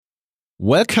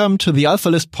Welcome to the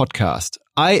AlphaList podcast.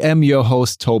 I am your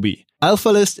host, Toby.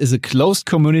 AlphaList is a closed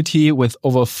community with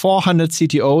over 400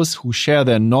 CTOs who share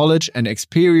their knowledge and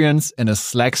experience in a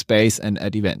Slack space and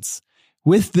at events.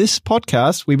 With this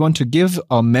podcast, we want to give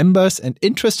our members and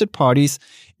interested parties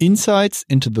insights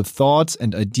into the thoughts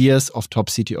and ideas of top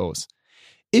CTOs.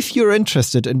 If you're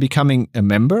interested in becoming a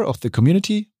member of the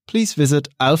community, please visit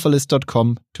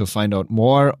alphalist.com to find out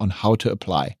more on how to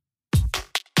apply.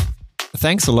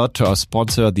 Thanks a lot to our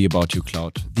sponsor, the About You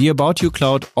Cloud. The About You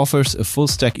Cloud offers a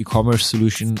full-stack e-commerce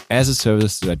solution as a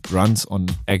service that runs on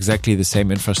exactly the same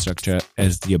infrastructure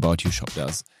as the About You shop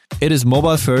does. It is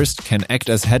mobile-first, can act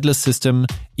as headless system,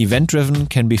 event-driven,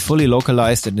 can be fully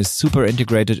localized, and is super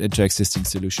integrated into existing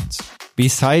solutions.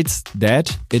 Besides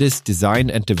that, it is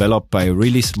designed and developed by a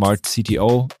really smart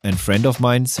CTO and friend of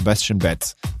mine, Sebastian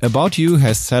Betz. About You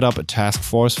has set up a task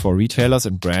force for retailers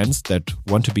and brands that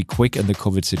want to be quick in the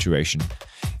COVID situation.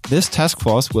 This task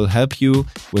force will help you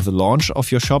with the launch of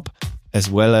your shop,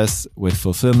 as well as with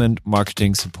fulfillment,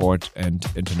 marketing support, and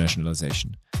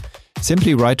internationalization.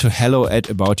 Simply write to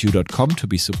hello@aboutyou.com to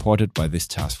be supported by this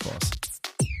task force.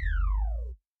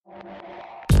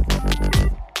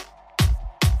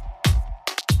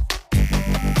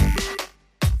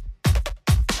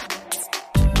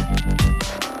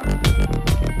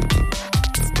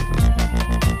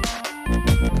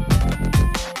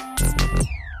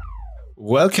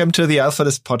 Welcome to the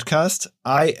AlphaList podcast.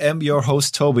 I am your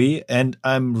host, Toby, and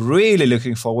I'm really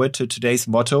looking forward to today's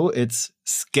motto. It's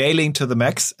scaling to the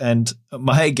max. And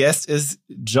my guest is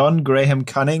John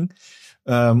Graham-Cumming,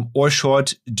 or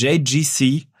short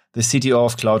JGC, the CTO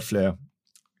of Cloudflare.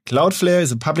 Cloudflare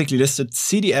is a publicly listed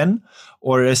CDN,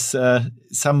 or as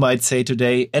some might say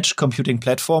today, edge computing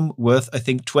platform worth, I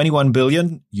think, 21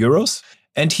 billion euros.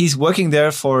 And he's working there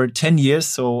for 10 years,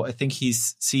 so I think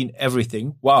he's seen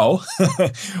everything. Wow.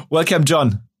 Welcome,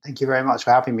 John. Thank you very much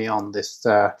for having me on this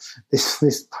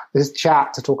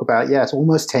chat to talk about, it's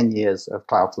almost 10 years of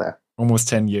Cloudflare. Almost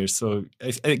 10 years. So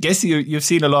I guess you've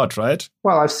seen a lot, right?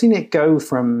 Well, I've seen it go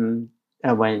from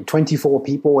when 24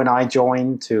 people when I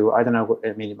joined to,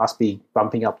 it must be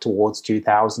bumping up towards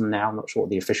 2,000 now. I'm not sure what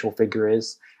the official figure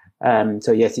is.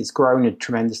 So yes, it's grown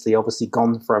tremendously, obviously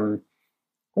gone from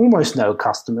almost no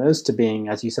customers to being,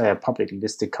 as you say, a publicly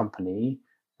listed company.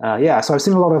 So I've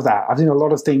seen a lot of that. I've seen a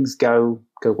lot of things go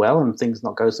well and things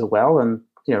not go so well, and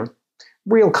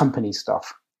real company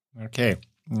stuff. Okay,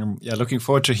 looking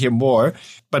forward to hear more.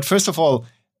 But first of all,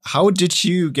 how did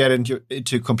you get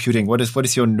into computing? What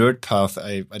is your nerd path?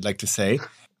 I'd like to say.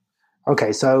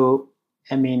 Okay, so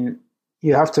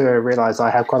you have to realize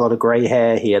I have quite a lot of gray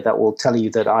hair here that will tell you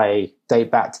that I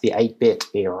date back to the 8-bit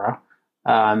era.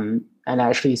 And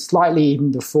actually, slightly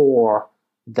even before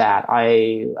that,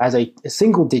 I, as a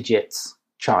single digits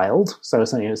child, so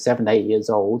 7, 8 years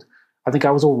old, I think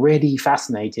I was already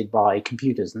fascinated by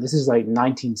computers. And this is like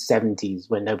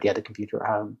 1970s when nobody had a computer at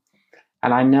home.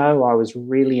 And I know I was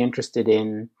really interested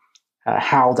in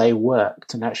how they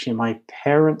worked. And actually, my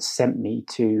parents sent me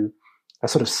to a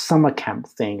sort of summer camp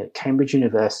thing at Cambridge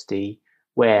University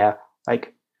where,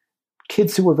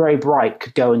 kids who were very bright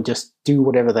could go and just do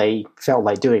whatever they felt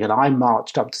like doing. And I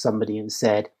marched up to somebody and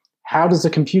said, "How does a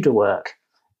computer work?"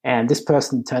 And this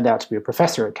person turned out to be a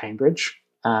professor at Cambridge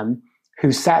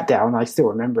who sat down, I still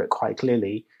remember it quite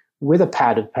clearly, with a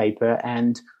pad of paper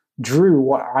and drew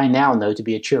what I now know to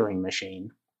be a Turing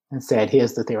machine and said,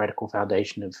 "Here's the theoretical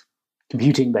foundation of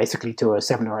computing," basically to a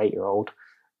 7 or 8 year old.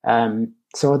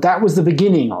 So that was the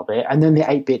beginning of it. And then the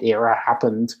 8-bit era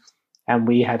happened. And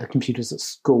we had computers at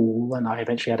school, and I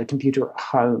eventually had a computer at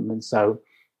home. And so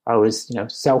I was,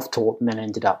 self-taught and then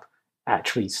ended up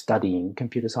actually studying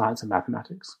computer science and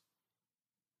mathematics.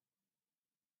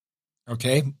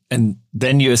 Okay. And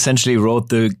then you essentially wrote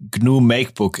the GNU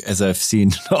Make book, as I've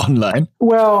seen online.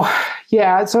 Well,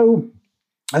 yeah. So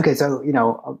my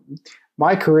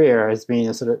career has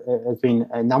been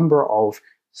a number of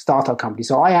startup companies.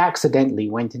 So I accidentally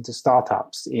went into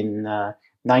startups in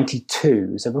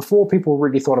 92. So before people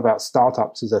really thought about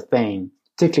startups as a thing,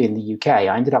 particularly in the UK,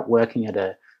 I ended up working at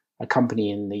a company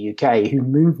in the UK who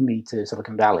moved me to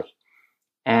Silicon Valley.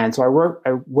 And so I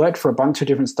worked for a bunch of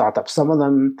different startups. Some of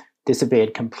them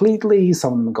disappeared completely.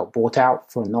 Some of them got bought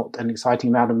out for not an exciting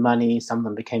amount of money. Some of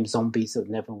them became zombies that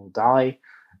never will die.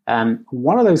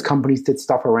 One of those companies did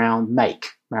stuff around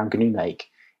GNU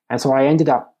Make. And so I ended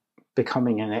up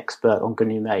becoming an expert on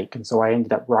GNU Make. And so I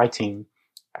ended up writing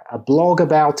a blog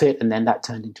about it, and then that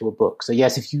turned into a book. So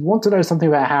yes, if you want to know something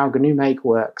about how GNU Make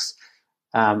works,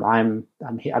 I'm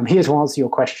here to answer your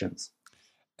questions.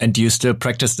 And do you still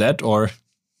practice that, or?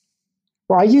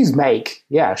 Well, I use Make.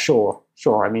 Yeah, sure.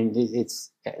 Sure. I mean,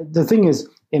 it's the thing is,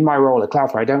 in my role at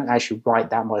Cloudflare, I don't actually write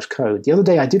that much code. The other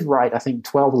day, I did write, I think,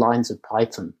 12 lines of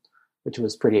Python, which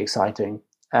was pretty exciting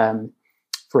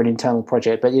for an internal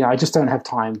project. But I just don't have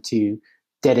time to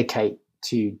dedicate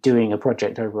to doing a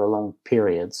project over a long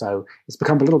period. So it's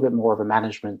become a little bit more of a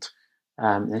management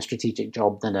and a strategic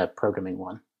job than a programming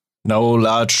one. No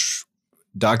large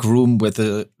dark room with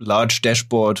a large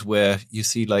dashboard where you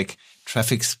see like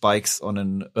traffic spikes on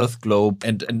an Earth globe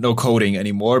and no coding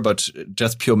anymore, but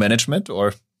just pure management,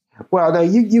 or? Well, no,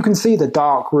 you can see the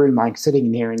dark room. I'm sitting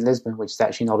in here in Lisbon, which is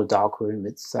actually not a dark room.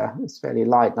 It's fairly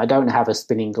light. And I don't have a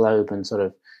spinning globe and sort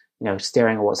of,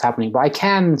 staring at what's happening, but I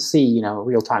can see,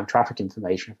 real-time traffic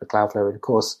information for Cloudflare. And of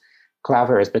course,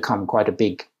 Cloudflare has become quite a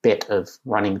big bit of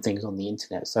running things on the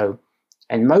internet. So,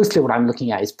 and mostly what I'm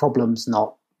looking at is problems,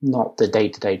 not the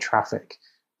day-to-day traffic.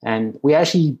 And we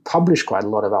actually publish quite a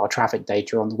lot of our traffic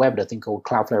data on the web at a thing called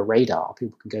Cloudflare Radar.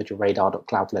 People can go to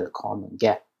radar.cloudflare.com and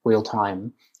get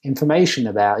real-time information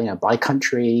about, by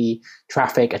country,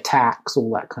 traffic, attacks,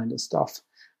 all that kind of stuff.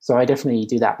 So I definitely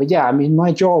do that. But yeah, I mean,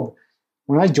 my job,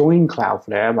 when I joined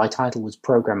Cloudflare, my title was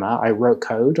programmer. I wrote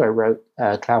code. I wrote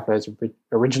Cloudflare's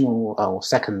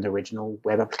second original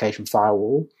web application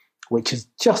firewall, which is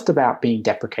just about being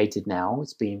deprecated now.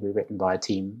 It's being rewritten by a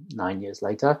team 9 years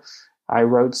later. I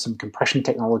wrote some compression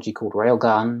technology called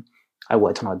Railgun. I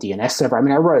worked on our DNS server. I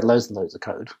mean, I wrote loads and loads of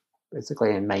code,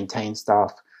 basically, and maintained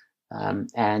stuff.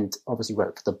 And obviously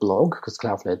wrote for the blog, because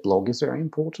Cloudflare blog is very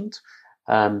important.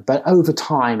 But over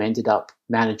time, ended up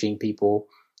managing people,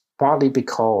 partly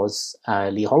because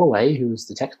Lee Holloway, who was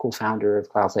the technical founder of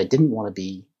Cloudflare, didn't want to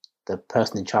be the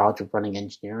person in charge of running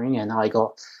engineering. And I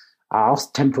got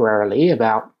asked temporarily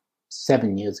about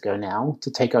 7 years ago now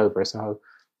to take over. So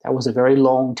that was a very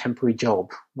long temporary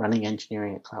job running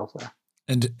engineering at Cloudflare.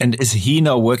 And is he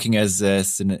now working as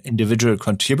an individual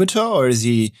contributor, or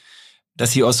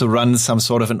does he also run some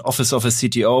sort of an office of a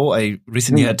CTO? I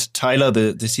recently had Tyler,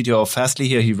 the CTO of Fastly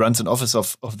here. He runs an office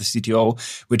of the CTO,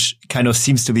 which kind of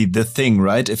seems to be the thing,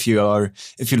 right? If you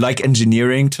like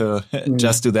engineering, to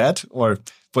just do that, or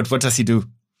what does he do?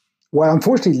 Well,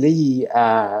 unfortunately, Lee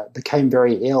became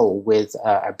very ill with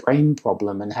a brain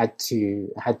problem and had to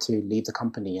leave the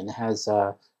company, and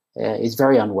is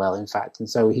very unwell, in fact. And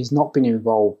so he's not been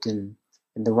involved in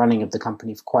the running of the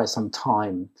company for quite some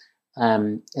time.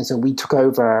 And so we took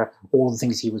over all the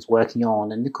things he was working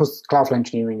on. And because Cloudflare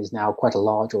Engineering is now quite a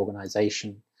large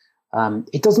organization,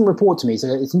 it doesn't report to me.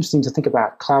 So it's interesting to think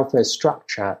about Cloudflare's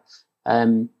structure.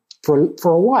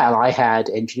 For a while, I had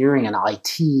engineering and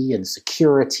IT and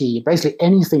security, basically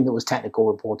anything that was technical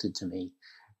reported to me.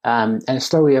 And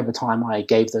slowly over time, I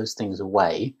gave those things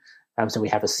away. So we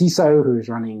have a CISO who's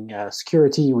running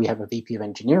security. We have a VP of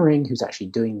engineering who's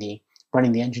actually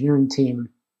running the engineering team.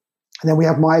 And then we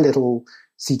have my little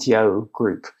CTO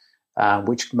group,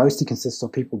 which mostly consists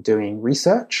of people doing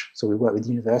research. So we work with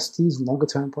universities,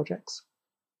 longer-term projects,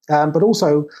 but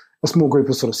also a small group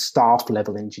of sort of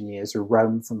staff-level engineers who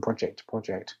roam from project to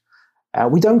project.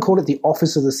 We don't call it the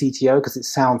office of the CTO because it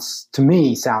sounds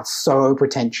so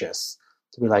pretentious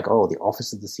to be like, oh, the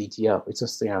office of the CTO. It's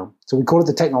just, so we call it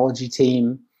the technology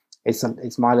team.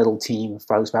 It's my little team of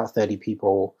folks, about 30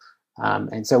 people.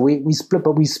 And so we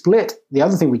split. The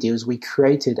other thing we do is we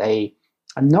created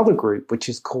another group, which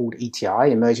is called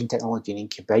ETI, Emerging Technology and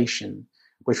Incubation,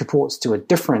 which reports to a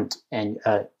different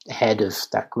head of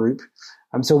that group.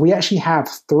 So we actually have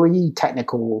 3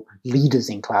 technical leaders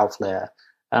in Cloudflare,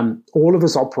 all of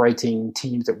us operating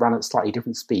teams that run at slightly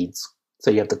different speeds.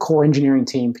 So you have the core engineering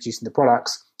team producing the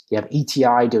products. You have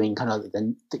ETI doing kind of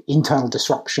the internal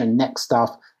disruption, next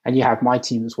stuff. And you have my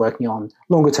team that's working on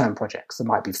longer term projects that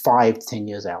might be 5 to 10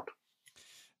 years out.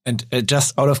 And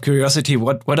just out of curiosity,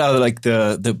 what are like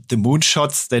the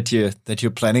moonshots that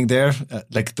you're planning there?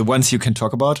 Like the ones you can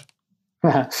talk about?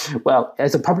 Well,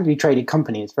 as a publicly traded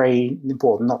company, it's very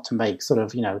important not to make sort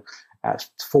of,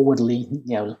 forwardly,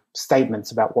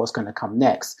 statements about what's going to come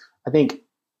next. I think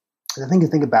the thing to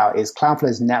think about is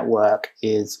Cloudflare's network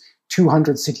is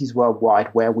 200 cities worldwide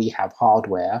where we have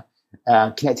hardware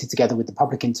connected together with the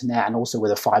public internet and also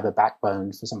with a fiber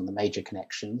backbone for some of the major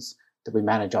connections that we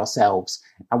manage ourselves.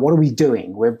 And what are we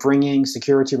doing? We're bringing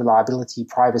security, reliability,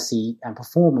 privacy, and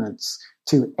performance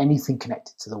to anything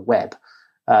connected to the web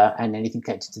and anything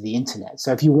connected to the internet.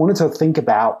 So if you wanted to think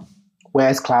about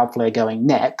where's Cloudflare going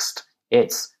next,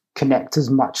 it's connect as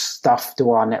much stuff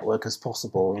to our network as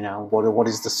possible. What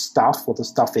is the stuff? Well, the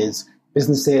stuff is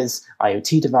businesses,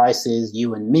 IoT devices,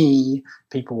 you and me,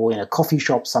 people in a coffee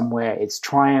shop somewhere. It's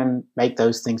try and make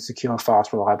those things secure,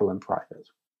 fast, reliable, and private.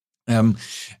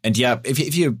 And yeah,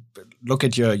 if you look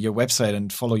at your website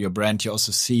and follow your brand, you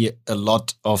also see a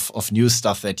lot of new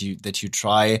stuff that you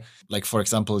try. Like, for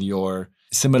example, your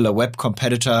similar web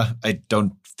competitor. I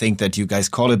don't think that you guys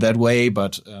call it that way,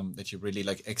 but that you really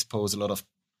like expose a lot of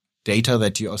data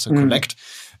that you also collect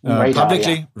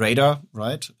publicly. Yeah. Radar,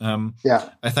 right?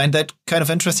 I find that kind of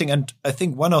interesting. And I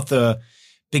think one of the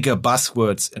bigger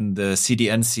buzzwords in the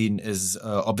CDN scene is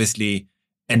obviously,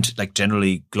 and like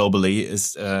generally globally,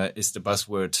 is the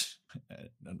buzzword,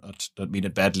 don't mean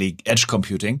it badly, edge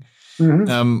computing.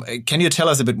 Can you tell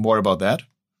us a bit more about that?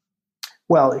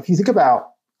 Well, if you think about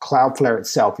Cloudflare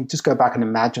itself, you just go back and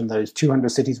imagine those 200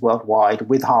 cities worldwide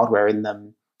with hardware in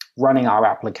them running our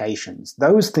applications.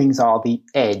 Those things are the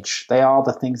edge. They are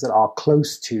the things that are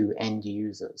close to end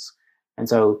users. And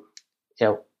so,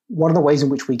 one of the ways in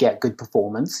which we get good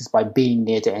performance is by being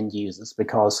near to end users,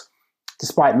 because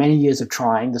despite many years of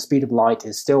trying, the speed of light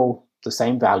is still the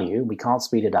same value. We can't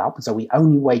speed it up. And so the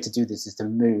only way to do this is to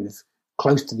move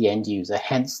close to the end user,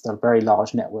 hence the very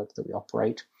large network that we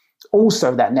operate.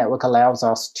 Also, that network allows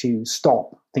us to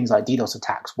stop things like DDoS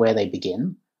attacks where they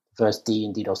begin. First, D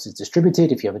in DDoS is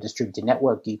distributed. If you have a distributed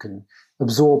network, you can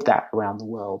absorb that around the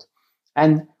world.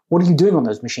 And what are you doing on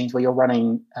those machines where you're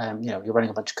running, you're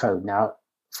running a bunch of code? Now,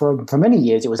 for many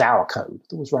years, it was our code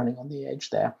that was running on the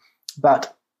edge there.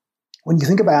 But when you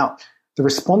think about the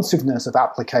responsiveness of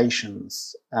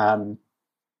applications,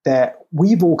 that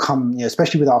we've all come,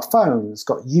 especially with our phones,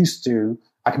 got used to,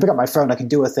 I can pick up my phone, I can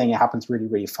do a thing, it happens really,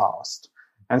 really fast.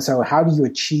 And so how do you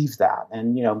achieve that?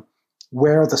 And,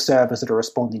 where are the servers that are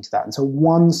responding to that? And so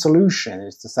one solution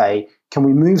is to say, can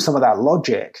we move some of that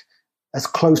logic as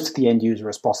close to the end user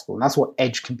as possible? And that's what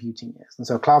edge computing is. And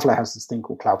so Cloudflare has this thing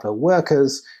called Cloudflare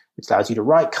Workers, which allows you to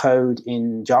write code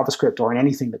in JavaScript or in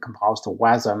anything that compiles to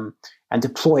WASM and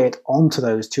deploy it onto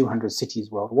those 200 cities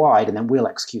worldwide, and then we'll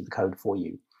execute the code for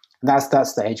you. And that's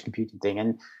the edge computing thing.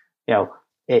 And,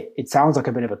 it sounds like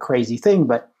a bit of a crazy thing,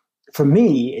 but for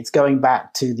me, it's going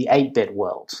back to the 8-bit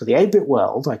world. So the 8-bit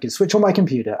world, I could switch on my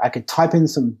computer, I could type in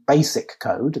some basic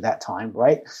code at that time,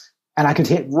 right? And I could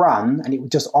hit run and it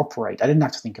would just operate. I didn't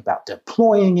have to think about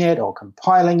deploying it or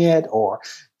compiling it or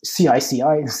CI/CD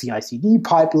and CI/CD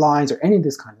pipelines or any of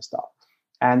this kind of stuff.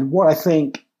 And what I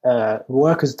think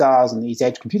Workers does and these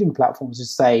edge computing platforms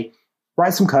is say,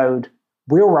 write some code,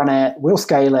 we'll run it, we'll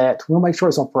scale it, we'll make sure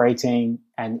it's operating,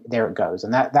 and there it goes.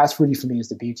 And that's really, for me, is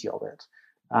the beauty of it.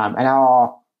 And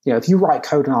if you write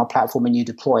code on our platform and you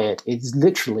deploy it, it's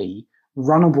literally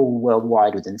runnable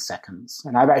worldwide within seconds.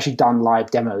 And I've actually done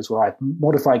live demos where I've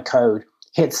modified code,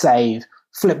 hit save,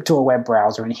 flip to a web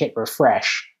browser and hit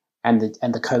refresh, and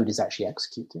the code is actually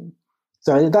executing.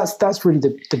 So that's really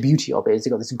the beauty of it, is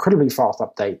you've got this incredibly fast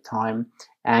update time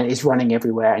and it's running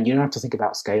everywhere and you don't have to think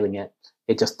about scaling it.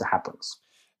 It just happens.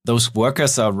 Those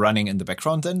workers are running in the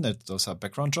background then? Those are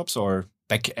background jobs or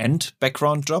back-end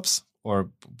background jobs?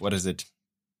 Or what is it?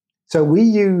 So we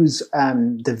use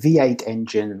the V8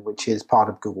 engine, which is part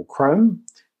of Google Chrome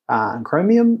and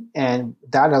Chromium, and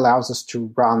that allows us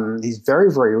to run these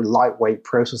very, very lightweight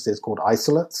processes called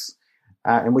isolates,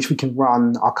 in which we can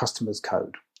run our customers'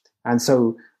 code. And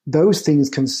so those things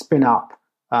can spin up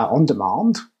on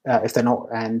demand if they're not.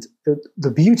 And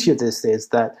the beauty of this is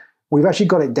that we've actually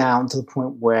got it down to the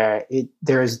point where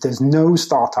there's no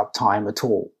startup time at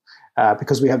all.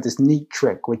 Because we have this neat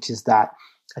trick, which is that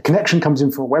a connection comes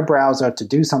in from a web browser to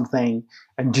do something,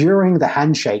 and during the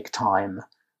handshake time,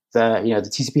 the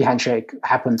TCP handshake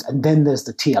happens, and then there's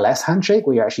the TLS handshake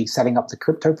where you're actually setting up the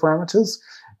crypto parameters.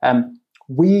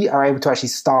 We are able to actually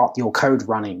start your code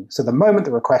running. So the moment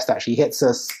the request actually hits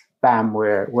us, bam,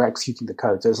 we're executing the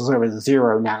code. So it's sort of a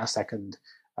 0 nanosecond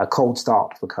cold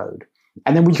start for code,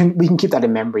 and then we can keep that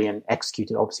in memory and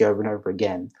execute it obviously over and over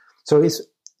again. So it's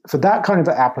for that kind of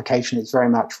application, it's very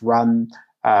much run,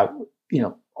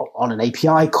 on an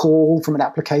API call from an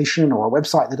application or a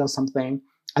website that does something.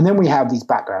 And then we have these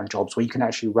background jobs where you can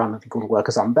actually run a thing called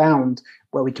Workers Unbound,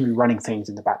 where we can be running things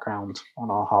in the background on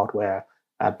our hardware,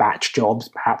 batch jobs.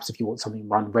 Perhaps if you want something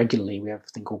run regularly, we have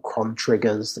a thing called cron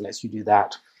triggers that lets you do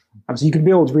that. So you can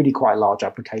build really quite large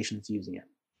applications using it.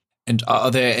 And are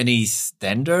there any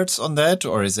standards on that,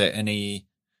 or is there any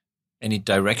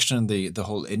direction the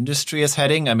whole industry is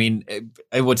heading? I mean,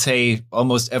 I would say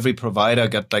almost every provider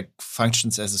got like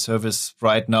functions as a service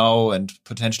right now and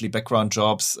potentially background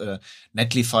jobs.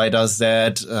 Netlify does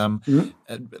that.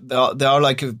 There are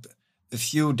like a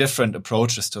few different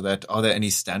approaches to that. Are there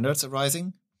any standards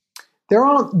arising? There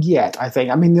aren't yet, I think.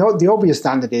 I mean, the obvious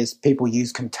standard is people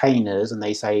use containers and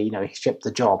they say, ship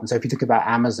the job. And so if you think about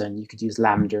Amazon, you could use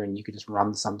Lambda and you could just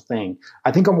run something.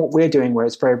 I think on what we're doing, where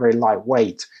it's very, very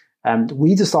lightweight,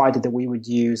 We decided that we would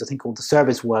use a thing called the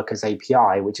Service Workers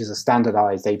API, which is a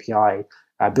standardized API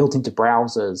built into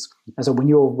browsers. And so when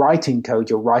you're writing code,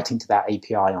 you're writing to that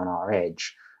API on our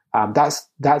edge.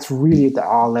 That's really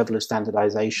our level of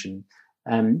standardization.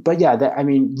 But yeah,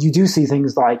 you do see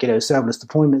things like, serverless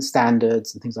deployment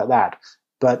standards and things like that.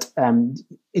 But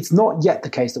it's not yet the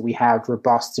case that we have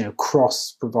robust,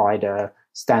 cross-provider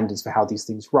standards for how these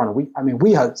things run.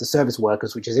 We hope the service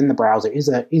workers, which is in the browser, is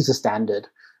a standard,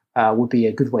 would be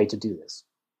a good way to do this.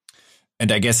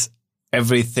 And I guess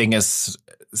everything is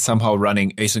somehow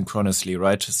running asynchronously,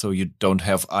 right? So you don't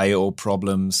have I/O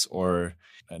problems or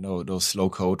those slow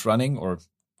code running, or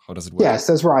how does it work? Yes,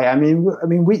 that's right.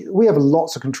 We have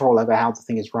lots of control over how the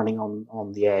thing is running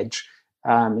on the edge,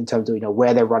 in terms of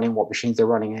where they're running, what machines they're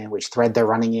running in, which thread they're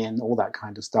running in, all that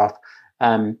kind of stuff.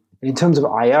 And in terms of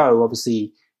I/O,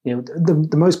 obviously,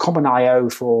 the most common I/O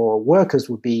for workers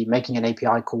would be making an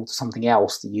API call to something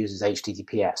else that uses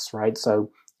HTTPS, right? So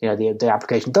the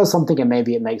application does something, and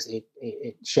maybe it makes it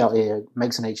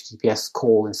makes an HTTPS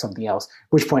call in something else. At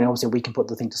which point, obviously, we can put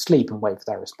the thing to sleep and wait for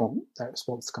that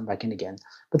response to come back in again.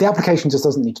 But the application just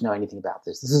doesn't need to know anything about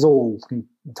this. This is all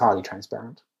entirely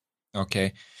transparent.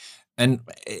 Okay. And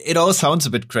it all sounds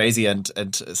a bit crazy and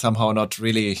somehow not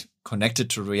really connected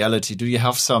to reality. Do you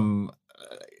have some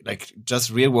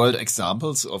just real world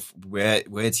examples of where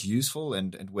it's useful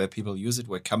and where people use it,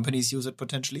 where companies use it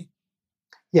potentially?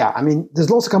 Yeah, there's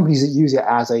lots of companies that use it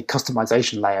as a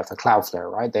customization layer for Cloudflare,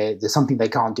 right? There's something they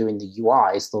can't do in the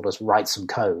UI, so they'll just write some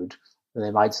code. And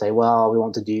they might say, well, we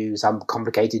want to do some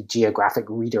complicated geographic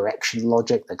redirection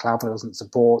logic that Cloudflare doesn't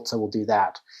support, so we'll do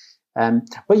that.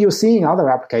 But you're seeing other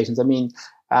applications.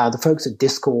 The folks at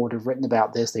Discord have written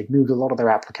about this. They've moved a lot of their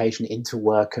application into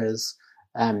workers.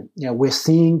 We're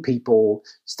seeing people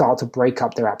start to break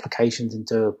up their applications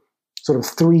into sort of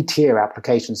 3-tier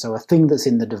applications. So a thing that's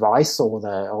in the device or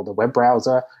the web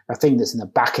browser, a thing that's in the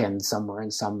back end somewhere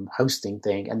in some hosting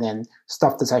thing, and then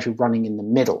stuff that's actually running in the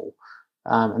middle.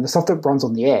 And the stuff that runs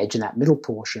on the edge in that middle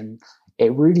portion,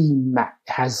 it really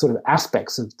has sort of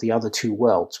aspects of the other two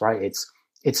worlds, right?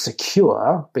 It's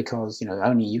secure because,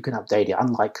 only you can update it,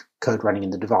 unlike code running in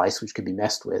the device, which could be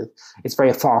messed with. It's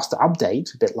very fast to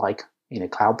update, a bit like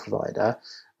cloud provider,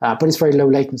 but it's very low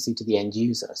latency to the end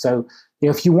user. So,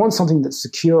 if you want something that's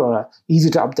secure, easy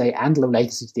to update, and low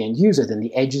latency to the end user, then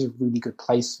the edge is a really good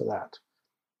place for that.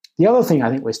 The other thing I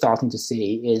think we're starting to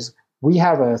see is we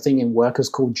have a thing in workers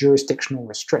called jurisdictional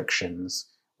restrictions,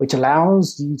 which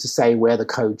allows you to say where the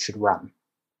code should run.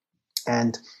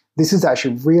 And this is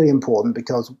actually really important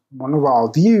because one of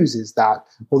our views is that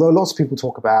although lots of people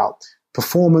talk about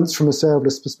performance from a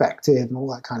serverless perspective and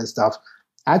all that kind of stuff,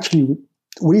 actually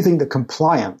we think that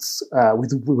compliance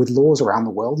with laws around the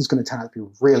world is going to turn out to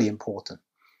be really important.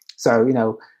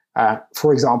 So,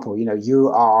 for example, you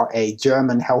are a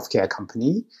German healthcare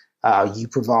company. You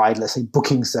provide, let's say,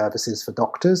 booking services for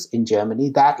doctors in Germany.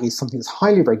 That is something that's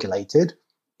highly regulated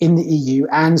in the EU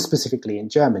and specifically in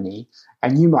Germany.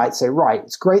 And you might say, right,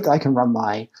 it's great that I can run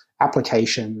my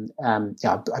application.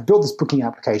 I built this booking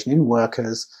application in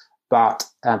workers, but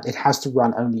it has to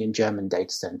run only in German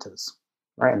data centers,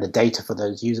 right? And the data for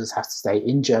those users has to stay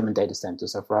in German data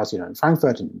centers. So for us, in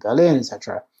Frankfurt and in Berlin,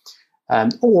 etc.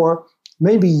 Or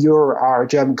maybe you are a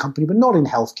German company, but not in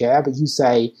healthcare, but you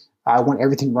say, I want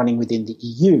everything running within the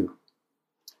EU.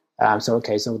 So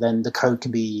then the code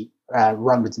can be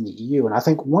run within the EU. And I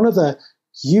think one of the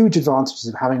huge advantages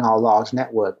of having our large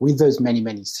network with those many,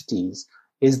 many cities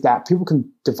is that people can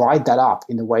divide that up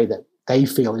in the way that they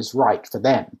feel is right for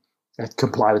them. To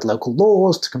comply with local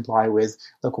laws, to comply with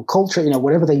local culture,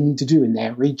 whatever they need to do in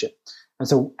their region. And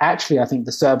so actually, I think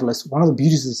one of the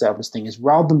beauties of the serverless thing is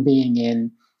rather than being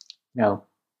in,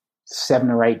 7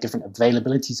 or 8 different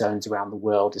availability zones around the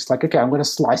world, it's like, okay, I'm going to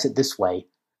slice it this way.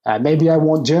 Maybe I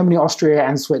want Germany, Austria,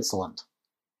 and Switzerland.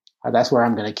 That's where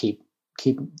I'm going to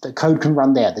keep the code can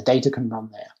run there, the data can run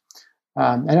there.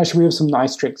 And actually, we have some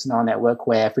nice tricks in our network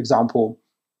where, for example,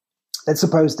 let's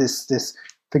suppose this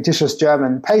fictitious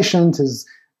German patient has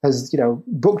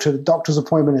booked a doctor's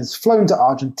appointment, has flown to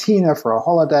Argentina for a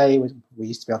holiday. We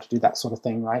used to be able to do that sort of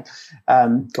thing, right?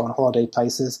 Go on holiday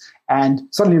places, and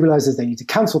suddenly realizes they need to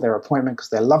cancel their appointment because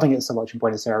they're loving it so much in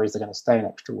Buenos Aires, they're going to stay an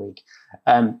extra week.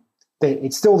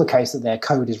 It's still the case that their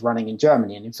code is running in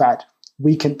Germany, and in fact,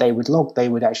 they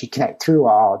would actually connect through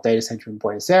our data center in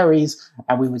Buenos Aires,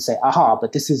 and we would say, aha,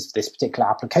 but this is this particular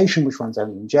application which runs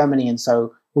only in Germany, and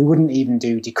so we wouldn't even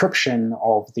do decryption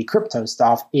of the crypto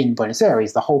stuff in Buenos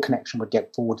Aires. The whole connection would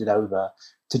get forwarded over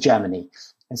to Germany.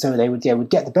 And so they would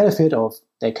get the benefit of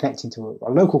they're connecting to a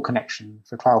local connection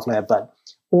for Cloudflare, but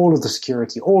all of the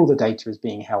security, all of the data is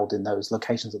being held in those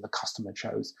locations that the customer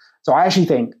chose. So I actually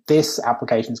think this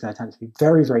application is going to tend to be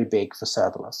very, very big for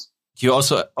serverless. You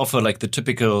also offer like the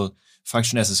typical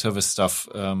function as a service stuff,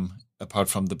 apart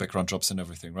from the background jobs and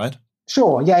everything, right?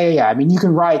 Sure. Yeah. I mean, you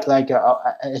can write like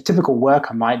a typical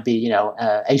worker might be,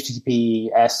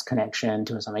 HTTPS connection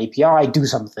to some API, do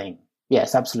something.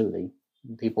 Yes, absolutely.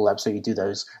 People absolutely do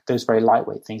those very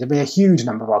lightweight things. I mean, a huge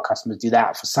number of our customers do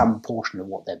that for some portion of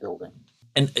what they're building.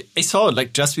 And I saw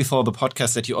like just before the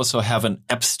podcast that you also have an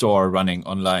app store running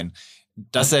online.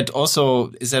 Does it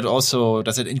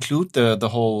include the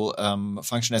whole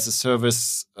function as a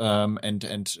service and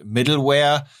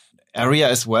middleware area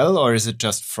as well, or is it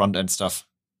just front end stuff?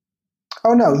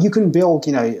 Oh no, you can build.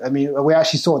 We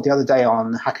actually saw it the other day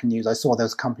on Hacker News. I saw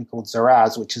there's a company called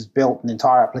Zaraz, which has built an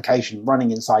entire application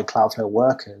running inside Cloudflare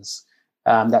workers.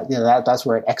 That's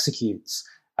where it executes.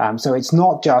 So it's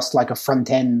not just like a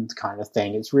front end kind of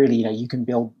thing. It's really, you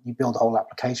build whole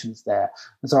applications there.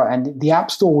 And the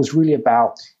App Store was really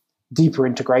about deeper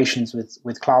integrations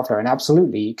with Cloudflare. And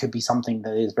absolutely, it could be something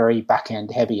that is very back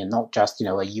end heavy and not just, a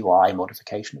UI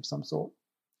modification of some sort.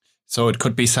 So it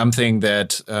could be something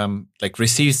that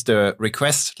receives the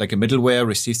request, like a middleware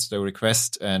receives the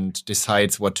request and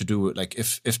decides what to do. Like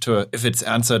if it's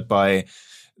answered by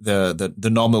the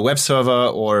normal web server,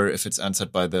 or if it's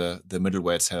answered by the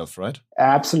middleware itself, right?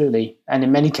 Absolutely. And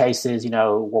in many cases,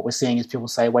 what we're seeing is people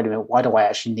say, wait a minute, why do I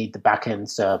actually need the backend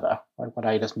server? Why don't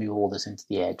I just move all this into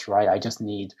the edge, right? I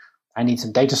need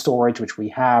some data storage, which we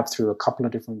have through a couple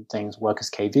of different things,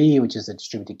 Workers KV, which is a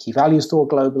distributed key value store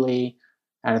globally,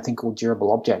 and a thing called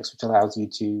durable objects, which allows you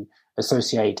to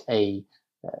associate an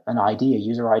ID, a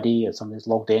user ID, or something that's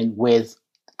logged in with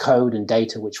code and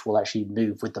data, which will actually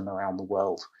move with them around the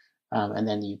world. And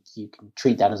then you can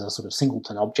treat that as a sort of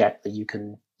singleton object that you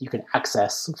can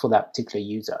access for that particular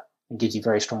user, and gives you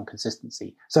very strong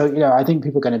consistency. So, I think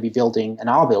people are going to be building, and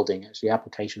are building actually,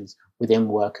 applications within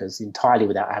Workers entirely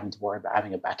without having to worry about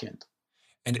having a backend.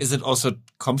 And is it also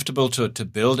comfortable to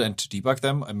build and to debug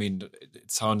them? I mean,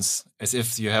 it sounds as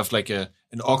if you have like an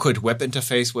awkward web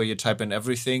interface where you type in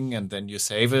everything and then you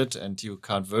save it and you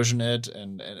can't version it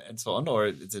and so on, or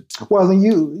is it? Well,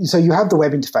 you have the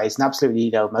web interface, and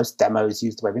absolutely, most demos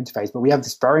use the web interface, but we have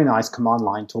this very nice command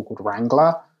line tool called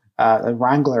Wrangler. And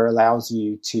Wrangler allows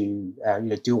you to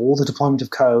do all the deployment of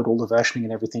code, all the versioning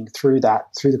and everything through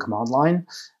the command line.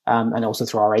 And also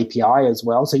through our API as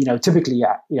well. So, typically,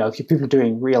 if people are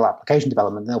doing real application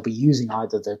development, they'll be using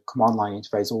either the command line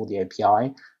interface or the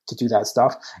API to do that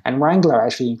stuff. And Wrangler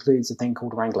actually includes a thing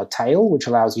called Wrangler Tail, which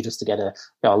allows you just to get a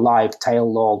live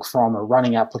tail log from a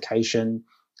running application,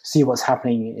 see what's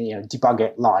happening, debug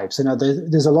it live. So,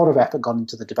 there's a lot of effort gone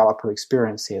into the developer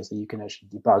experience here, so you can actually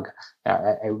debug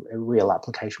a real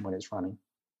application when it's running.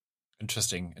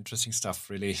 Interesting stuff,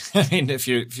 really. I mean, if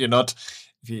you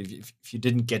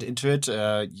didn't get into it,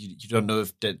 you don't know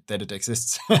that it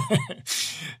exists.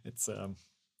 It's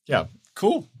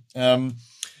cool.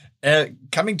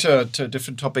 Coming to a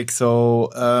different topic,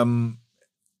 so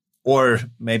or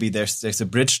maybe there's a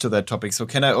bridge to that topic. So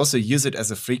can I also use it as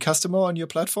a free customer on your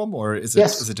platform, or is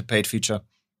it a paid feature?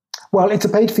 Well, it's a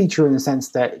paid feature in the sense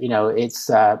that it's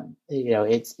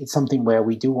something where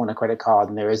we do want a credit card,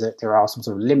 and there are some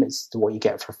sort of limits to what you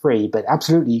get for free. But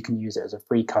absolutely, you can use it as a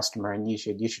free customer, and you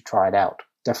should try it out.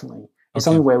 Definitely, it's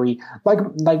something where we like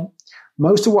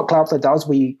most of what Cloudflare does.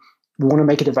 We want to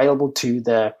make it available to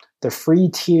the free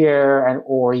tier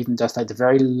or even just like the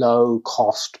very low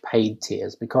cost paid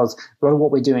tiers, because a lot of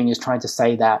what we're doing is trying to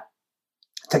say that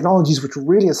technologies which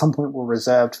really at some point were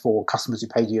reserved for customers who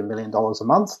paid you $1 million a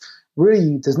month,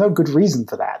 really there's no good reason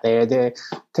for that. Their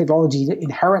technology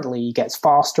inherently gets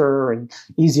faster and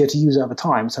easier to use over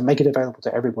time, so make it available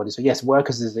to everybody. So yes,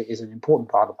 Workers is an important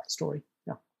part of that story.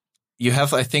 Yeah. You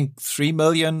have, I think, 3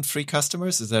 million free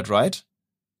customers, is that right?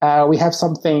 We have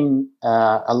something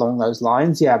along those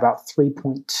lines. Yeah, about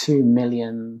 3.2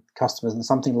 million customers and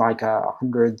something like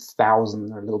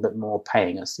 100,000 or a little bit more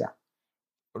paying us. Yeah.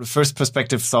 The first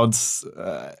perspective sounds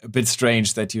a bit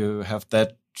strange that you have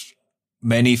that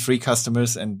many free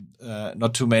customers and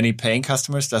not too many paying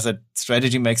customers. Does that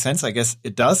strategy make sense? I guess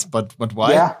it does, but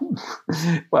why? Yeah.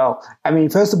 Well, I mean,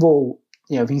 first of all,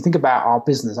 if you think about our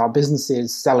business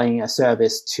is selling a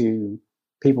service to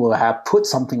people who have put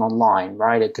something online,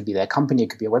 right? It could be their company, it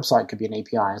could be a website, it could be an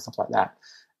API and stuff like that.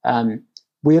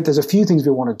 There's a few things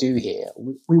we want to do here.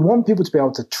 We want people to be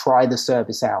able to try the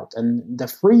service out, and the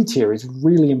free tier is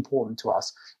really important to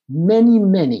us.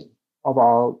 Many of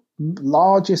our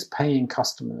largest paying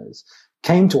customers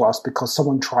came to us because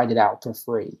someone tried it out for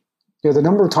free. The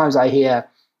number of times I hear,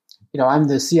 I'm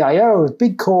the CIO of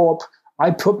Big Corp,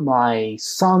 I put my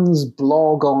son's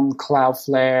blog on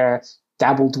Cloudflare,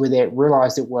 dabbled with it,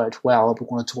 realized it worked well,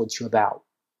 but want to talk to you about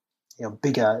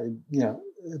bigger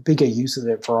use of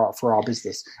it for our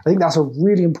business. I think that's a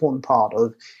really important part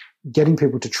of getting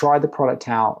people to try the product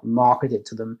out, market it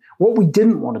to them. What we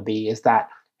didn't want to be is that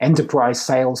enterprise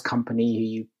sales company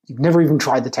who you've never even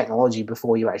tried the technology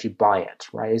before you actually buy it,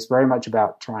 right? It's very much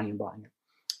about trying and buying it.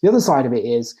 The other side of it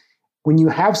is when you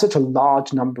have such a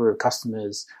large number of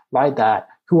customers like that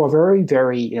who are very,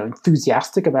 very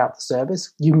enthusiastic about the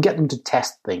service, you can get them to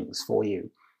test things for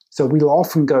you. So we'll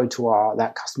often go to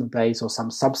that customer base or some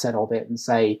subset of it and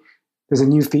say, there's a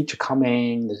new feature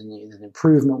coming, there's an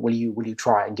improvement, will you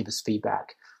try it and give us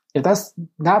feedback?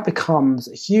 That becomes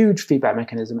a huge feedback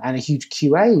mechanism and a huge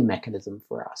QA mechanism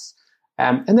for us.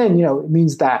 And then, it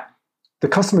means that the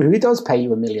customer who does pay you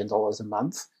 $1 million a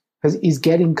month is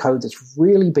getting code that's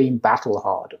really been battle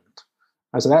hardened.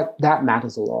 So that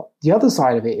matters a lot. The other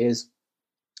side of it is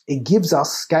it gives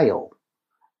us scale,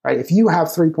 right? If you have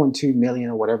 3.2 million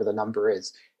or whatever the number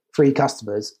is, free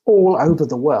customers all over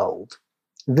the world,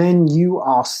 then you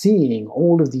are seeing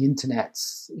all of the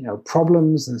internet's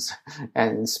problems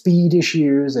and speed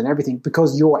issues and everything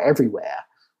because you're everywhere.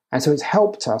 And so it's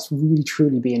helped us really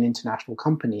truly be an international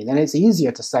company. Then it's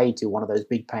easier to say to one of those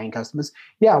big paying customers,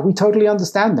 yeah, we totally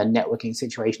understand the networking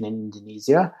situation in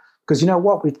Indonesia because you know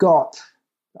what, we've got,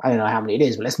 I don't know how many it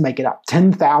is, but let's make it up,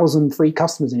 10,000 free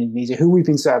customers in Indonesia who we've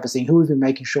been servicing, who we've been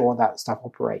making sure that stuff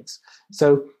operates.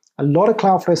 So a lot of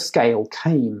Cloudflare scale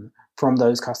came from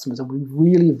those customers, and we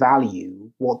really value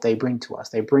what they bring to us.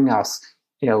 They bring us,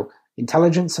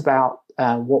 intelligence about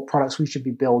what products we should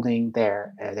be building.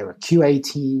 They're a QA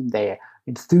team. They're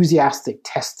enthusiastic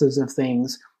testers of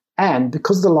things. And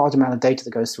because of the large amount of data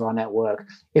that goes through our network,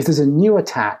 if there's a new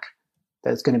attack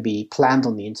that's going to be planned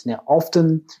on the internet,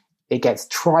 often it gets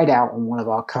tried out on one of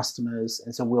our customers.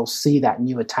 And so we'll see that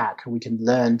new attack and we can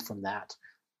learn from that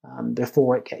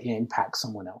before it impacts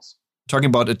someone else. Talking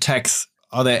about attacks,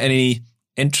 are there any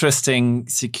interesting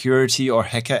security or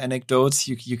hacker anecdotes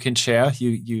you can share?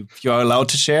 You're allowed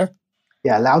to share?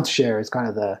 Yeah, allowed to share is kind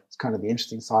of the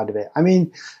interesting side of it. I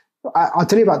mean, I'll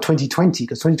tell you about 2020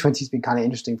 because 2020 has been kind of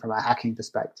interesting from a hacking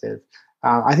perspective.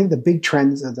 I think the big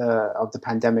trends of the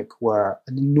pandemic were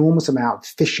an enormous amount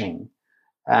of phishing.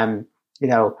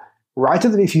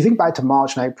 If you think back to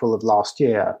March and April of last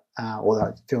year, although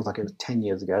it feels like it was 10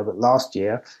 years ago, but last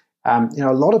year,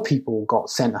 a lot of people got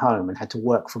sent home and had to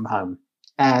work from home,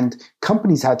 and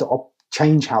companies had to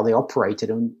change how they operated.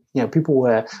 And people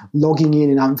were logging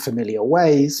in unfamiliar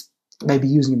ways, maybe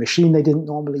using a machine they didn't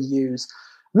normally use,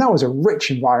 and that was a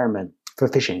rich environment for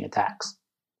phishing attacks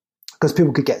because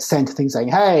people could get sent things saying,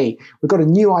 "Hey, we've got a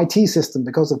new IT system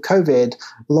because of COVID.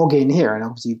 Log in here," and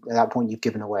obviously at that point you've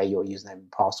given away your username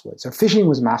and password. So phishing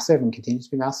was massive and continues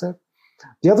to be massive.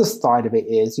 The other side of it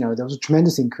is, there was a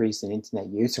tremendous increase in internet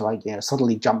use,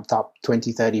 suddenly jumped up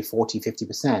 20, 30, 40,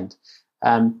 50%.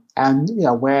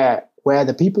 Where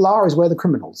the people are is where the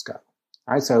criminals go,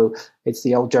 right? So it's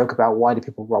the old joke about why do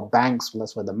people rob banks? Well,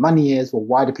 that's where the money is. Well,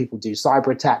 why do people do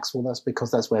cyber attacks? Well, that's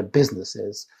because that's where business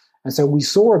is. And so we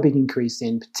saw a big increase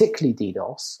in particularly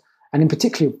DDoS, and in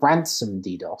particular ransom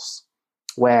DDoS,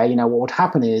 where, what would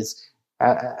happen is,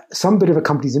 some bit of a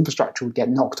company's infrastructure would get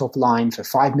knocked offline for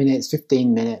 5 minutes,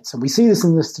 15 minutes. And we see this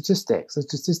in the statistics. The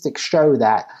statistics show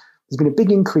that there's been a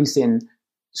big increase in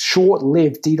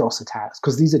short-lived DDoS attacks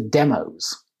because these are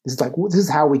demos. This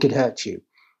is how we could hurt you.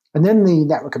 And then the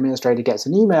network administrator gets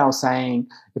an email saying,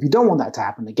 if you don't want that to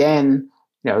happen again,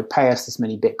 pay us this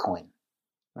many Bitcoin,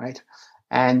 right?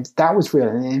 And that was real.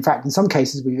 And in fact, in some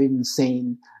cases, we've even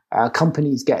seen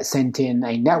companies get sent in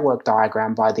a network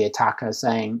diagram by the attacker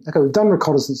saying, okay, we've done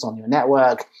reconnaissance on your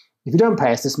network. If you don't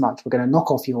pay us this much, we're going to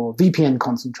knock off your VPN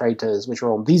concentrators, which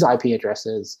are on these IP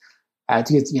addresses,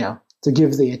 to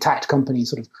give the attacked company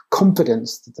sort of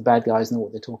confidence that the bad guys know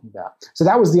what they're talking about. So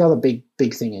that was the other big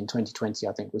thing in 2020,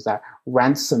 I think, was that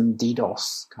ransom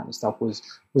DDoS kind of stuff was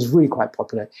really quite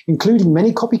popular, including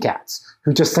many copycats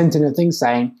who just sent in a thing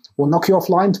saying, we'll knock you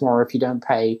offline tomorrow if you don't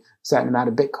pay a certain amount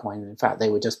of Bitcoin. And in fact, they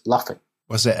were just bluffing.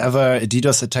 Was there ever a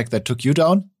DDoS attack that took you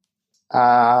down?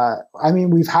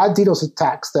 We've had DDoS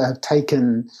attacks that have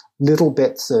taken little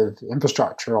bits of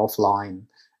infrastructure offline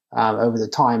over the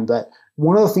time. But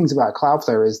one of the things about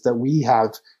Cloudflare is that we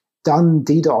have done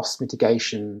DDoS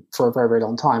mitigation for a very, very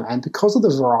long time. And because of the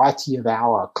variety of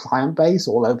our client base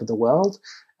all over the world,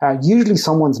 usually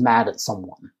someone's mad at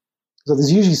someone. So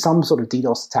there's usually some sort of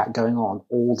DDoS attack going on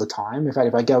all the time. In fact,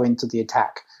 if I go into the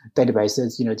attack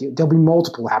databases, there'll be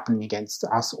multiple happening against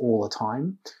us all the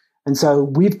time. And so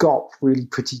we've got really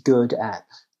pretty good at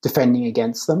defending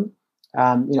against them.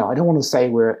 I don't want to say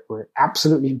we're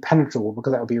absolutely impenetrable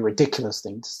because that would be a ridiculous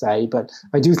thing to say, but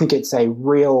I do think it's a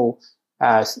real,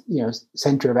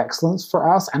 center of excellence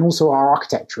for us. And also our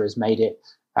architecture has made it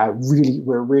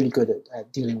we're really good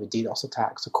at dealing with DDoS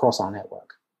attacks across our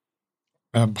network.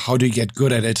 How do you get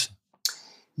good at it?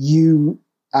 You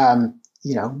have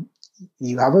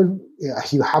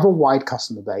a wide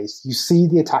customer base. You see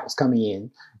the attacks coming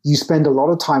in. You spend a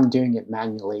lot of time doing it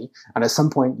manually, and at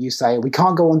some point you say, "We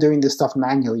can't go on doing this stuff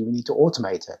manually. We need to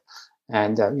automate it."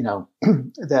 And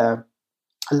a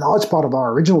large part of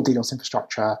our original DDoS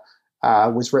infrastructure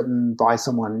was written by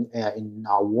someone in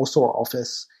our Warsaw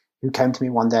office who came to me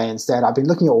one day and said, "I've been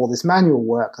looking at all this manual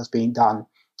work that's being done.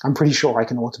 I'm pretty sure I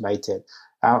can automate it."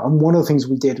 And one of the things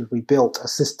we did was we built a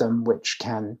system which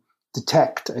can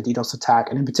detect a DDoS attack.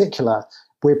 And in particular,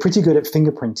 we're pretty good at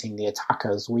fingerprinting the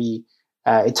attackers.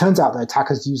 It turns out that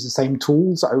attackers use the same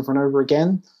tools over and over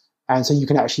again. And so you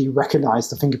can actually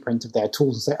recognize the fingerprint of their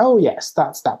tools and say, "Oh, yes,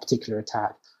 that's that particular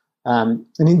attack." And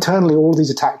internally, all of these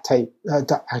attack types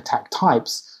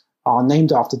are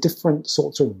named after different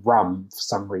sorts of rum for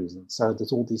some reason. So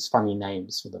there's all these funny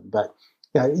names for them. But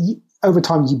over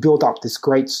time, you build up this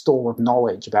great store of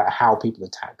knowledge about how people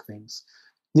attack things.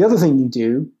 The other thing you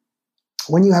do,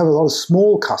 when you have a lot of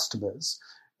small customers,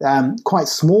 quite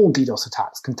small DDoS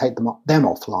attacks can take them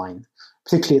offline,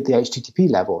 particularly at the HTTP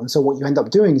level. And so what you end up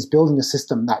doing is building a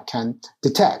system that can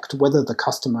detect whether the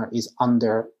customer is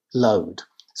under load.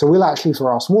 So we'll actually,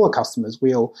 for our smaller customers,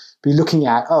 we'll be looking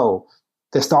at,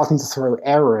 they're starting to throw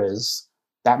errors.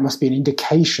 That must be an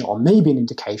indication, or maybe an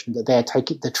indication, that they're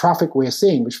taking the traffic we're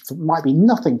seeing, which might be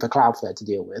nothing for Cloudflare to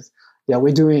deal with.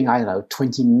 We're doing,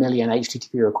 20 million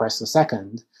HTTP requests a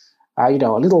second. A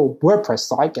little WordPress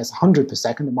site gets 100 per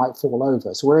second, it might fall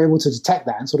over. So we're able to detect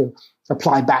that and sort of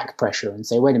apply back pressure and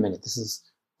say, wait a minute, this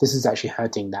is actually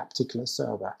hurting that particular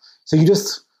server. So you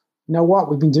just, you know what,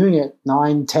 we've been doing it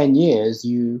 9-10 years.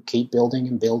 You keep building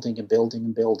and building and building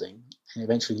and building. And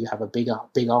eventually you have a big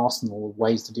arsenal of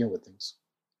ways to deal with things.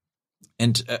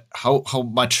 And how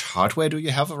much hardware do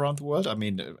you have around the world? I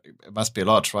mean, it must be a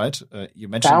lot, right? You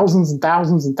mentioned thousands and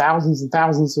thousands and thousands and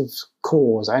thousands of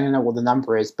cores. I don't know what the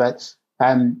number is, but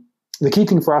the key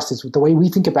thing for us is the way we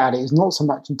think about it is not so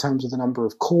much in terms of the number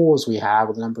of cores we have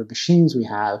or the number of machines we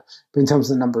have, but in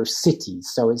terms of the number of cities.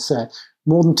 So it's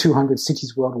more than 200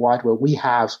 cities worldwide where we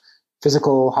have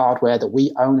physical hardware that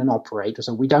we own and operate.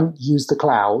 So we don't use the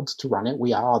cloud to run it.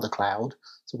 We are the cloud.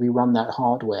 So we run that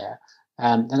hardware.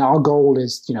 And our goal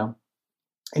is,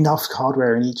 enough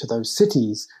hardware in each of those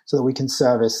cities so that we can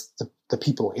service the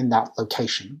people in that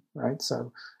location, right?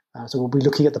 So we'll be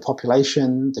looking at the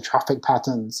population, the traffic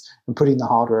patterns, and putting the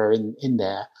hardware in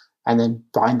there, and then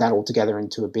bind that all together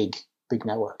into a big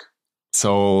network.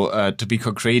 So to be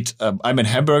concrete, I'm in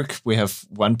Hamburg. We have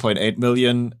 1.8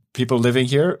 million people living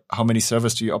here. How many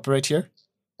servers do you operate here?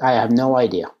 I have no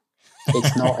idea.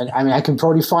 It's not. I mean, I can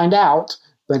probably find out,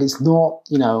 but it's not.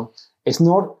 It's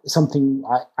not something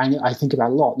I think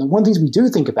about a lot. Now, one of the things we do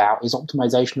think about is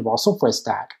optimization of our software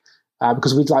stack,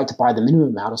 because we'd like to buy the minimum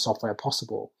amount of software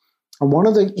possible. And one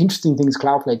of the interesting things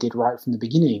Cloudflare did right from the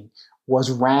beginning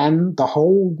was ran the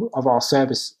whole of our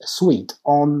service suite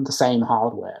on the same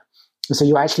hardware. And so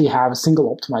you actually have a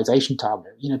single optimization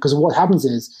target, because what happens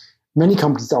is many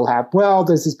companies, they'll have,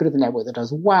 there's this bit of the network that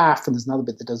does WAF, and there's another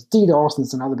bit that does DDoS, and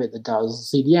there's another bit that does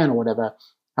CDN or whatever.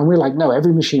 And we're like, no,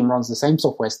 every machine runs the same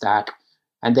software stack.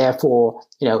 And therefore,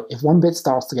 if one bit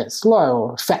starts to get slow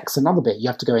or affects another bit, you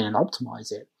have to go in and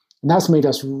optimize it. And that's made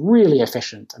us really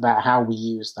efficient about how we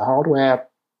use the hardware.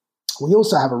 We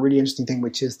also have a really interesting thing,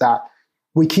 which is that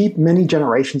we keep many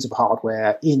generations of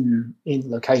hardware in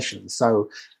locations. So,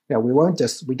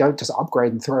 we don't just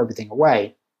upgrade and throw everything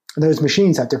away. And those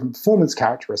machines have different performance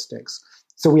characteristics.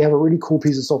 So we have a really cool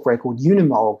piece of software called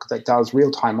Unimog that does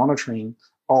real-time monitoring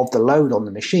of the load on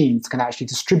the machines, can actually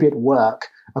distribute work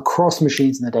across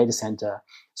machines in the data center.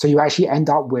 So you actually end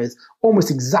up with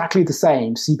almost exactly the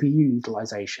same CPU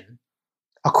utilization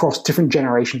across different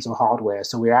generations of hardware.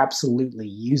 So we're absolutely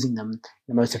using them in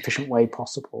the most efficient way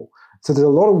possible. So there's a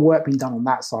lot of work being done on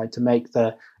that side to make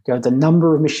the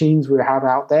number of machines we have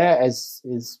out there is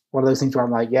one of those things where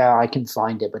I'm like, yeah, I can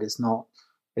find it, but it's not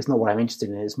what I'm interested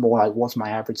in. It's more like, what's my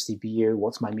average CPU?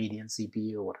 What's my median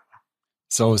CPU or whatever.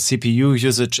 So CPU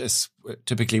usage is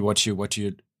typically what you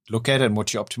look at and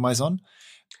what you optimize on?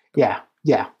 Yeah.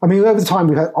 I mean, over time,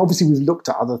 we've looked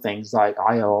at other things like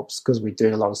IOPS because we're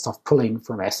doing a lot of stuff pulling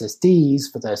from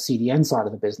SSDs for the CDN side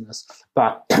of the business.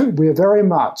 But we're very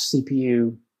much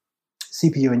CPU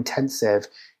intensive.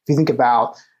 If you think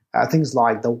about things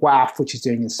like the WAF, which is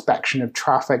doing inspection of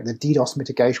traffic, the DDoS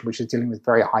mitigation, which is dealing with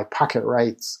very high packet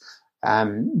rates,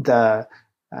 The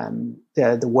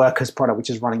workers product, which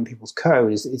is running people's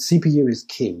code, is CPU is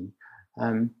key.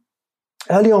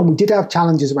 Early on, we did have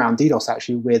challenges around DDoS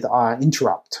actually with our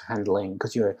interrupt handling,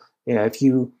 because if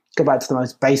you go back to the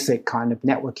most basic kind of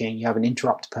networking, you have an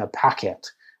interrupt per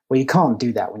packet. Well, you can't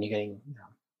do that when you're getting,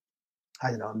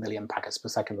 a million packets per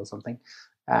second or something.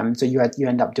 So you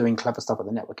end up doing clever stuff at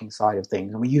the networking side of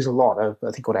things. And we use a lot of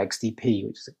a thing called XDP,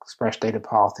 which is Express Data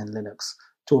Path in Linux,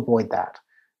 to avoid that.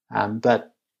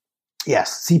 But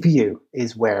yes, CPU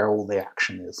is where all the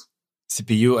action is.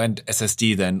 CPU and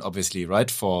SSD then, obviously,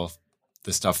 right? For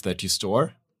the stuff that you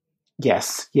store?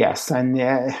 Yes. And,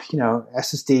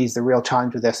 SSDs, the real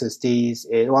challenge with SSDs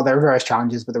is, well, there are various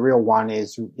challenges, but the real one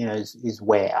is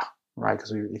wear, right?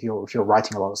 Because if you're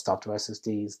writing a lot of stuff to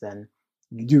SSDs, then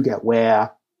you do get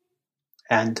wear.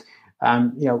 And,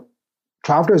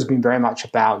 Cloudflare has been very much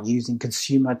about using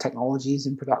consumer technologies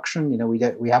in production.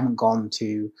 We haven't gone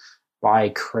to buy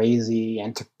crazy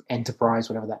enterprise,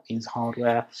 whatever that means,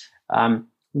 hardware.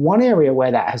 One area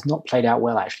where that has not played out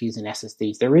well actually is in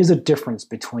SSDs. There is a difference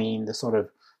between the sort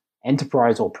of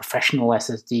enterprise or professional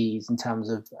SSDs in terms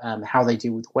of how they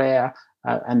deal with wear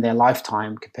and their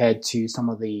lifetime compared to some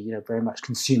of the very much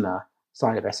consumer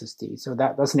side of SSD. So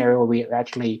that's an area where we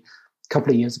actually a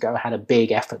couple of years ago had a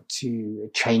big effort to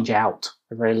change out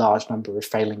a very large number of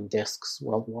failing disks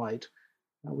worldwide,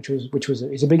 which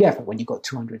is a big effort when you've got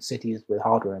 200 cities with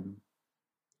hardware in them.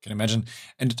 Can imagine.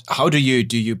 And how do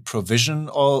you provision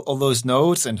all those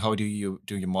nodes, and how do you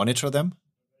monitor them?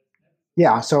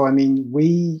 Yeah, so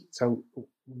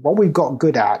what we've got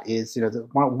good at is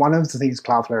one of the things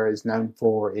Cloudflare is known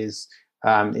for is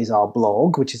our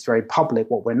blog, which is very public.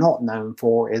 What we're not known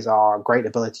for is our great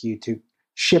ability to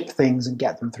ship things and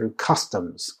get them through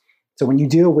customs. So when you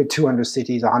deal with 200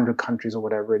 cities, 100 countries, or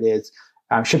whatever it is,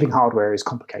 shipping hardware is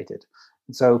complicated.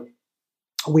 And so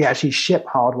we actually ship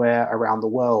hardware around the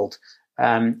world,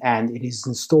 and it is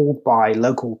installed by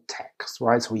local techs,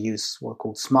 right? So we use what are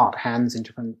called smart hands in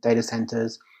different data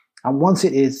centers. And once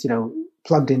it is,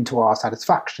 plugged into our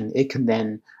satisfaction, it can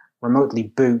then remotely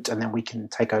boot, and then we can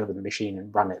take over the machine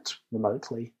and run it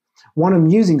remotely. One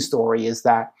amusing story is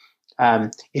that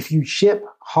if you ship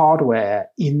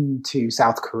hardware into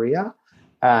South Korea,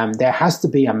 there has to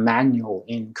be a manual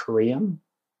in Korean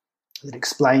that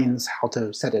explains how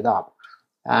to set it up.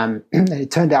 And it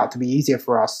turned out to be easier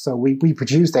for us. So we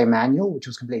produced a manual, which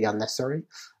was completely unnecessary,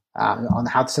 on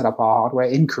how to set up our hardware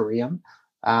in Korean.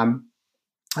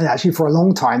 And actually, for a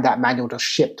long time, that manual just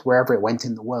shipped wherever it went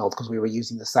in the world because we were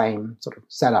using the same sort of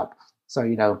setup. So,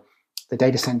 the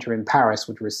data center in Paris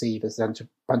would receive a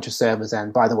bunch of servers,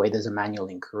 and by the way, there's a manual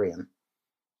in Korean.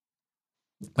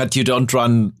 But you don't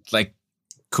run like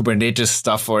Kubernetes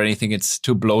stuff or anything. It's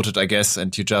too bloated, I guess,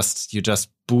 and you just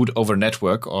boot over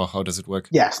network, or how does it work?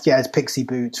 Yes, it's Pixie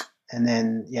boot, and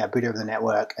then boot over the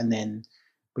network, and then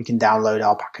we can download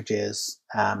our packages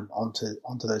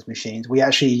onto those machines. We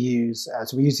actually use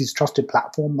these trusted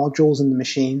platform modules in the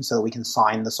machine so that we can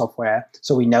sign the software.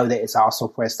 So we know that it's our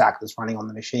software stack that's running on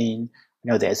the machine.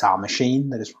 We know that it's our machine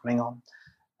that it's running on.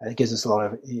 It gives us a lot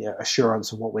of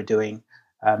assurance of what we're doing.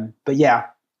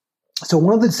 So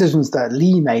one of the decisions that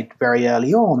Lee made very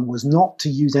early on was not to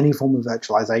use any form of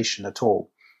virtualization at all.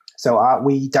 So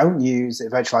we don't use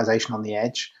virtualization on the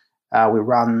edge.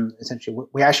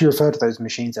 We actually refer to those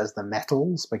machines as the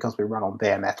metals because we run on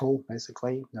bare metal,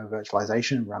 basically, no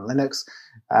virtualization, run Linux.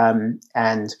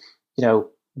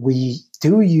 We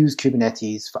do use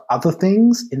Kubernetes for other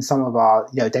things in some of our,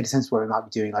 data centers where we might be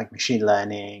doing like machine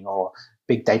learning or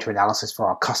big data analysis for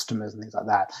our customers and things like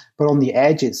that. But on the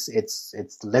edge, it's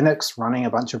Linux running a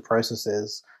bunch of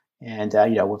processes. And,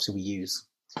 obviously we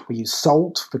use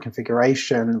Salt for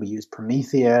configuration. We use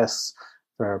Prometheus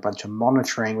for a bunch of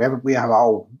monitoring. We have a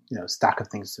whole stack of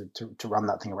things to run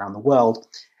that thing around the world.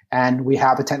 And we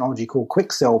have a technology called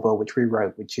Quicksilver, which we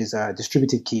wrote, which is a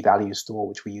distributed key value store,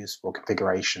 which we use for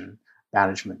configuration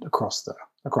management across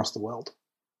the world.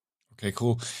 Okay,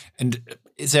 cool. And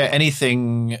is there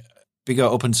anything bigger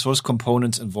open source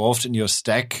components involved in your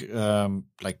stack?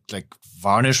 Like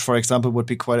Varnish, for example, would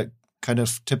be quite a kind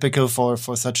of typical for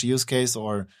such a use case,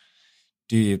 or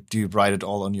do you write it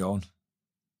all on your own?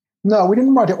 No, we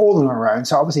didn't write it all on our own.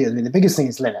 So obviously, the biggest thing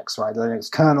is Linux, right? The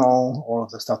Linux kernel, all of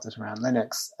the stuff that's around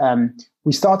Linux.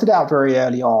 We started out very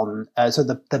early on. So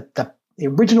the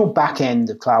original back end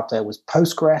of Cloudflare was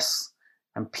Postgres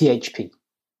and PHP,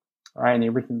 right? And the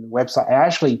original website,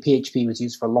 actually PHP was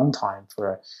used for a long time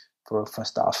for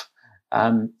stuff.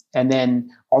 And then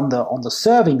on the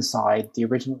serving side, the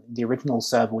original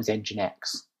server was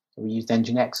Nginx. We used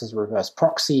Nginx as a reverse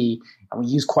proxy, and we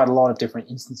use quite a lot of different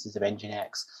instances of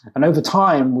Nginx. And over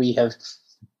time,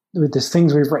 there's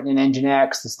things we've written in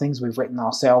Nginx, there's things we've written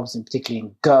ourselves, and particularly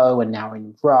in Go and now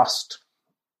in Rust.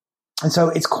 And so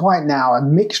it's quite now a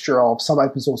mixture of some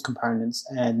open source components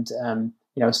and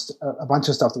a bunch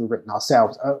of stuff that we've written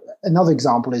ourselves. Another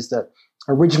example is that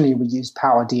originally we used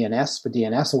Power DNS for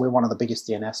DNS, so we're one of the biggest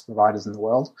DNS providers in the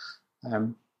world.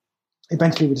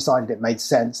 Eventually we decided it made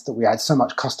sense that we had so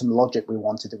much custom logic we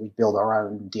wanted that we'd build our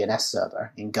own DNS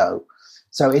server in Go.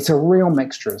 So it's a real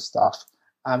mixture of stuff.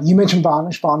 You mentioned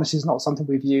Varnish. Varnish is not something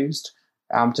we've used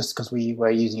just because we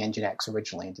were using Nginx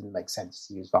originally. It didn't make sense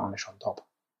to use Varnish on top.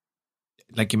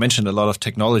 Like you mentioned, a lot of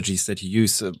technologies that you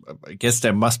use. I guess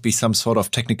there must be some sort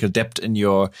of technical depth in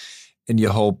your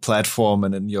whole platform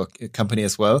and in your company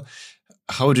as well.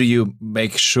 How do you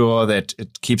make sure that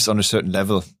it keeps on a certain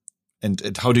level,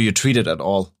 and how do you treat it at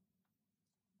all?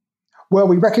 Well,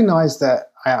 we recognize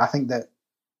that I think that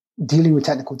dealing with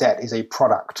technical debt is a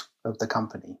product of the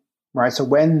company, right? So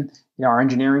when our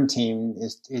engineering team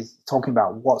is talking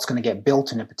about what's going to get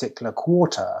built in a particular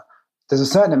quarter, there's a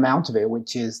certain amount of it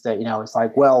which is that it's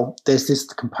like, well, there's this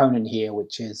component here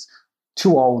which is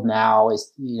too old now.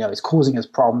 It's causing us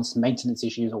problems, maintenance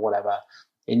issues or whatever.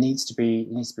 It needs to be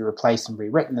replaced and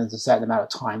rewritten. There's a certain amount of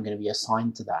time going to be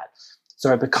assigned to that.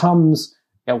 So it becomes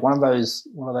one of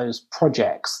those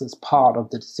projects that's part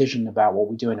of the decision about what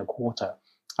we do in a quarter.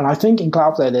 And I think in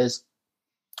Cloudflare,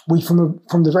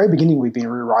 from the very beginning, we've been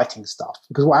rewriting stuff,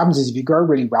 because what happens is if you grow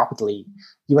really rapidly,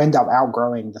 you end up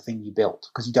outgrowing the thing you built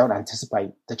because you don't anticipate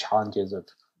the challenges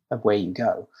of where you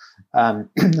go. I'll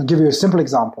give you a simple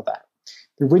example of that.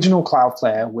 The original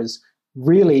Cloudflare was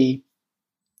really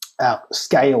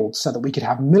scaled so that we could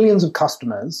have millions of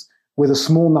customers with a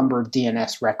small number of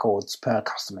DNS records per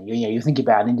customer. You think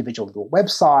about an individual little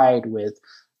website with,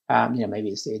 maybe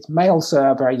it's mail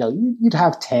server. You'd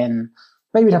have 10,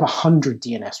 maybe you'd have 100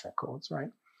 DNS records, right?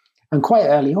 And quite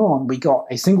early on, we got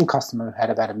a single customer who had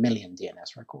about 1 million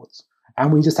DNS records,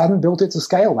 and we just hadn't built it to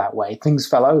scale that way. Things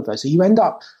fell over, so you end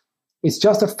up. It's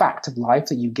just a fact of life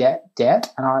that you get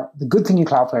debt. And the good thing in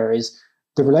Cloudflare is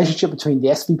the relationship between the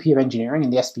SVP of engineering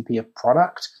and the SVP of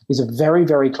product is a very,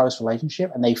 very close relationship,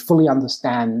 and they fully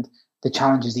understand the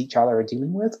challenges each other are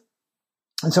dealing with.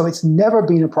 And so it's never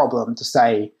been a problem to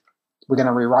say, we're going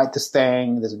to rewrite this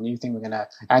thing, there's a new thing we're going to,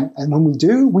 and when we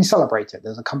do, we celebrate it.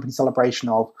 There's a company celebration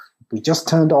of, we just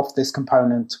turned off this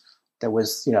component that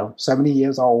was, so many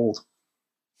years old.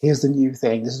 Here's the new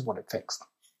thing. This is what it fixed.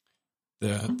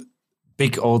 The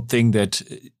big old thing that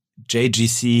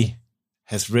JGC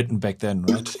has written back then,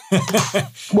 right?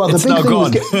 Well, it's now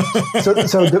gone.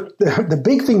 The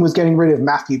big thing was getting rid of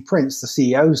Matthew Prince, the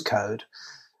CEO's code,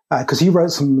 because he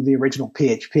wrote some of the original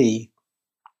PHP.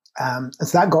 So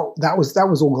that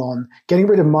was all gone. Getting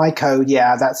rid of my code,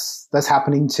 yeah, that's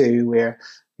happening too. Where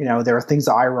there are things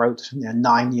that I wrote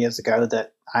 9 years ago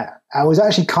that I was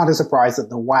actually kind of surprised that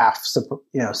the WAF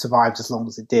survived as long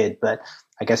as it did, but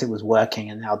I guess it was working,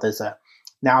 and now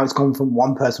it's gone from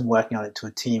one person working on it to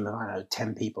a team of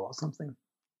 10 people or something.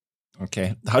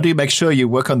 Okay, how do you make sure you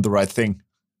work on the right thing?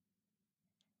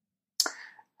 I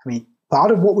mean,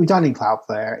 part of what we've done in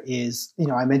Cloudflare is,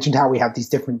 I mentioned how we have these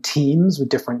different teams with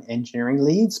different engineering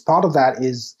leads. Part of that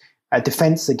is a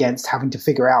defense against having to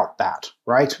figure out that,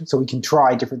 right? So we can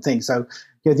try different things. So,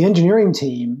 the engineering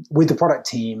team with the product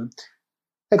team,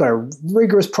 they've got a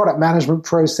rigorous product management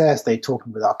process. They're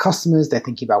talking with our customers. They're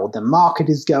thinking about what the market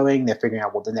is going. They're figuring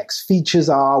out what the next features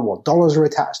are, what dollars are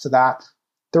attached to that.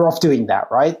 They're off doing that,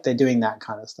 right? They're doing that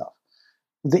kind of stuff.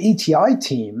 The ETI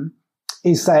team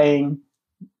is saying,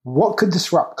 what could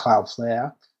disrupt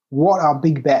Cloudflare? What are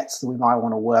big bets that we might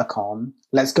want to work on?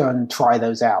 Let's go and try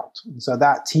those out. And so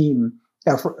that team,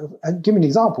 I'll give you an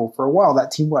example. For a while,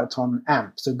 that team worked on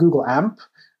AMP. So Google AMP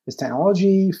is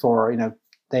technology for,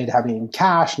 they'd have it in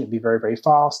cache and it'd be very, very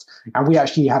fast. And we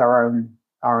actually had our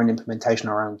own implementation,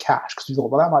 our own cache, because we thought,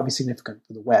 well, that might be significant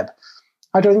for the web.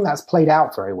 I don't think that's played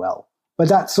out very well. But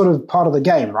that's sort of part of the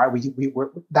game, right?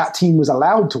 That team was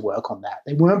allowed to work on that.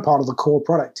 They weren't part of the core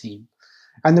product team.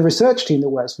 And the research team that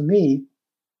works for me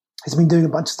has been doing a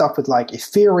bunch of stuff with like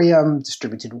Ethereum,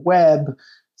 distributed web,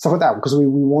 stuff like that, because we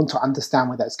want to understand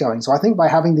where that's going. So I think by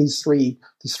having these three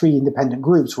independent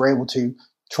groups, we're able to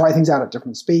try things out at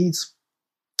different speeds.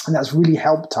 And that's really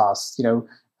helped us,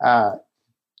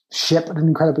 ship at an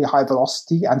incredibly high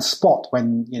velocity and spot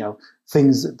when,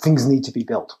 things need to be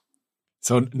built.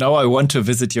 So now I want to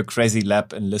visit your crazy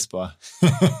lab in Lisbon.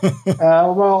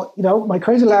 My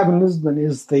crazy lab in Lisbon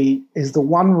is the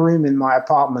one room in my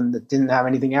apartment that didn't have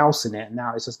anything else in it, and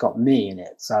now it's just got me in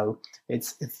it. So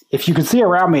it's if you can see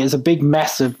around me, it's a big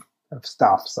mess of of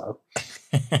stuff. So.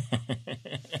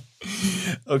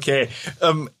 Okay.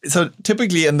 So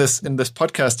typically in this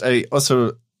podcast, I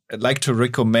also like to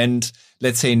recommend,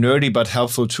 let's say, nerdy but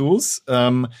helpful tools.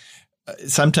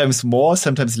 Sometimes more,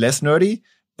 sometimes less nerdy,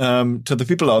 to the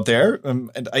people out there.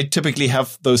 And I typically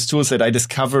have those tools that I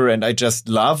discover and I just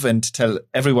love and tell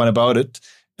everyone about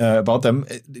them.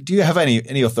 Do you have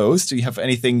any of those? Do you have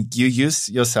anything you use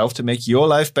yourself to make your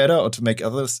life better or to make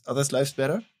others' lives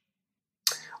better?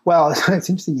 Well, it's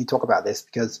interesting you talk about this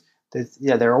because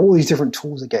there are all these different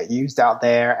tools that get used out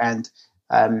there, and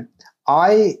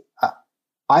I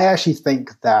actually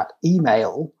think that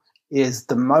email is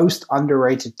the most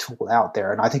underrated tool out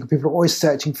there. And I think people are always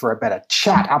searching for a better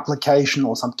chat application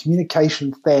or some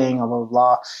communication thing, blah, blah,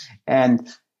 blah. And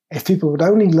if people would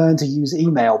only learn to use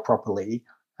email properly,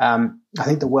 I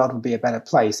think the world would be a better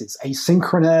place. It's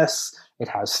asynchronous. It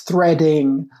has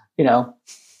threading,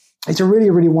 it's a really,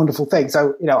 really wonderful thing.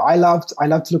 So, I love to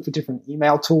look for different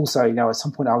email tools. So, at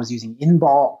some point I was using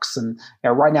Inbox, and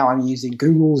right now I'm using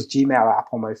Google's Gmail app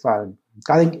on my phone.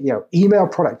 I think, email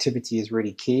productivity is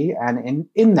really key. And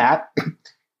in that,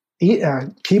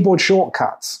 keyboard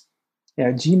shortcuts,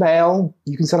 Gmail,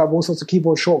 you can set up all sorts of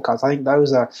keyboard shortcuts. I think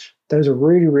those are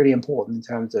really, really important in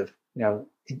terms of,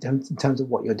 in terms of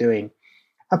what you're doing.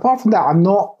 Apart from that, I'm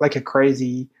not like a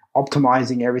crazy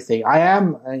optimizing everything. I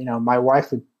am, my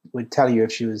wife would tell you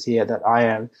if she was here that I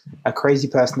am a crazy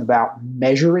person about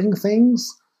measuring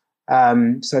things.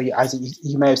 So as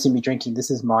you may have seen me drinking,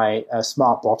 this is my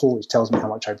smart bottle, which tells me how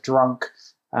much I've drunk.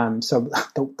 So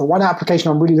the one application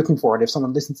I'm really looking for, and if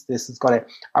someone listens to this has got it,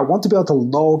 I want to be able to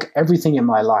log everything in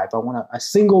my life. I want a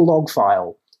single log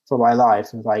file for my life.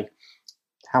 It's like,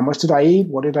 how much did I eat?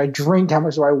 What did I drink? How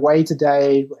much do I weigh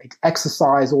today?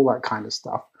 Exercise, all that kind of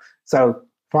stuff. So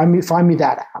find me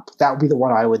that app. That would be the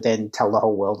one I would then tell the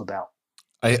whole world about.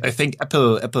 I think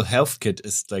Apple Health Kit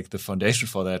is like the foundation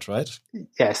for that, right?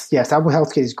 Yes. Apple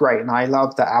Health Kit is great, and I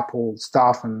love the Apple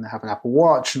stuff and have an Apple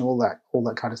Watch and all that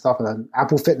kind of stuff. And then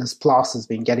Apple Fitness Plus has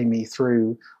been getting me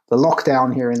through the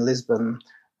lockdown here in Lisbon.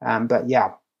 But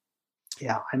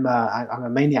I'm a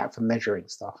maniac for measuring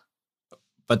stuff.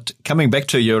 But coming back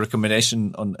to your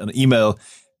recommendation on email,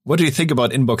 what do you think about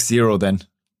Inbox Zero then?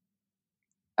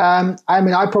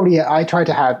 I try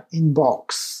to have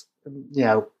Inbox,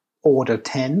 order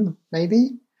 10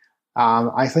 maybe.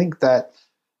 I think that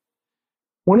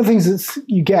one of the things that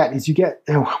you get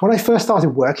when I first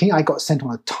started working, I got sent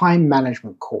on a time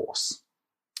management course,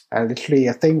 literally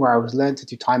a thing where I was learned to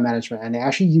do time management, and it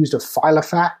actually used a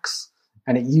filofax,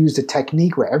 and it used a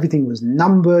technique where everything was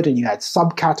numbered and you had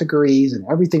subcategories and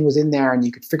everything was in there and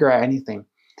you could figure out anything.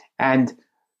 And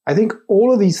I think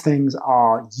all of these things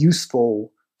are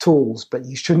useful tools, but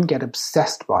you shouldn't get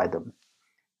obsessed by them.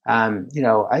 One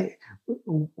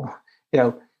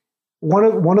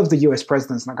of the US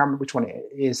presidents, and I can't remember which one it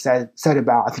is, said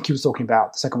about, I think he was talking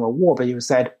about the Second World War, but he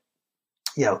said,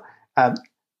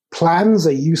 plans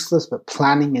are useless, but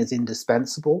planning is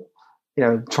indispensable.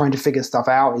 Trying to figure stuff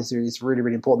out is really,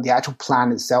 really important. The actual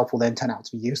plan itself will then turn out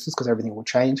to be useless because everything will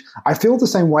change. I feel the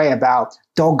same way about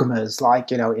dogmas like,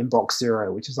 Inbox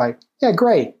Zero, which is like, yeah,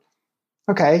 great.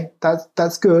 Okay,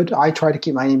 that's good. I try to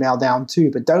keep my email down too,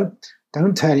 but don't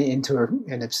turn it into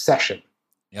an obsession.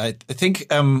 Yeah, I think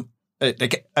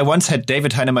I once had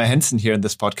David Heinemeier Hansen here in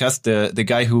this podcast, the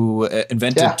guy who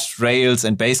invented Rails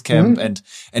and Basecamp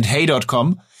and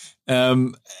Hey.com.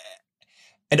 And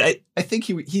I think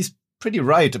he's pretty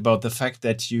right about the fact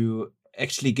that you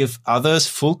actually give others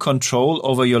full control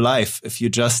over your life if you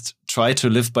just try to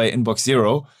live by Inbox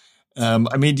Zero.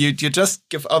 You just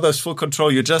give others full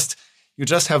control. You just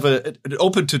have an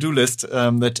open to-do list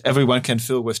that everyone can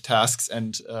fill with tasks,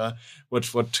 and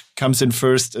what comes in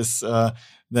first is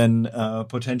then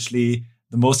potentially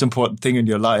the most important thing in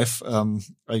your life.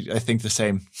 I think the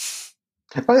same.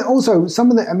 But also,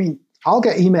 I'll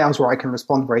get emails where I can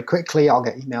respond very quickly. I'll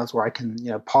get emails where I can,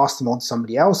 pass them on to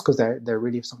somebody else because they're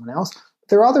really of someone else. But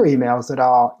there are other emails that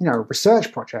are,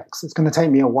 research projects. It's going to take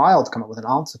me a while to come up with an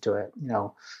answer to it,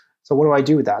 So what do I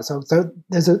do with that? So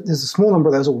there's a small number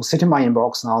of those that will sit in my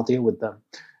inbox and I'll deal with them.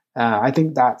 I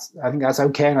think that's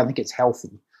okay, and I think it's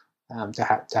healthy to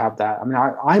have that.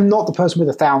 I'm not the person with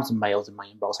 1,000 mails in my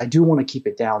inbox. I do want to keep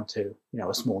it down to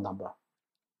a small number.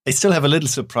 I still have a little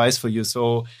surprise for you.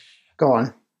 So go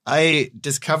on. I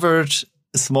discovered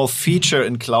a small feature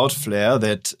in Cloudflare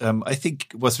that I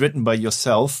think was written by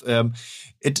yourself.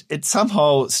 It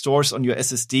somehow stores on your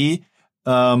SSD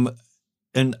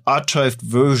an archived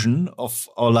version of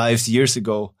our lives years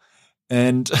ago.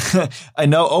 And I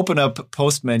now open up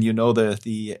Postman,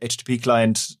 the HTTP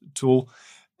client tool,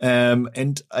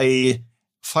 and I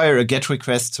fire a GET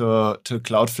request to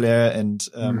Cloudflare and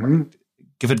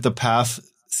give it the path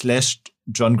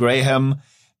 /John Graham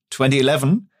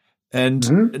 2011.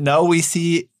 And now we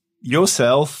see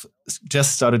yourself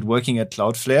just started working at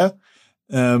Cloudflare.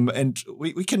 And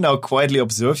we can now quietly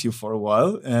observe you for a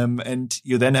while. And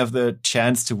you then have the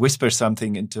chance to whisper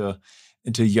something into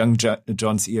young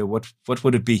John's ear. What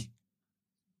would it be?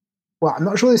 Well, I'm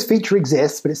not sure this feature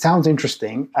exists, but it sounds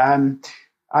interesting.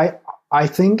 I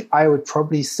think I would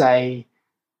probably say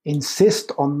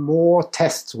insist on more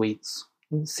test suites,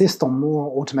 insist on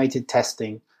more automated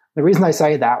testing. The reason I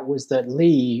say that was that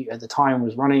Lee at the time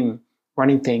was running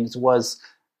things was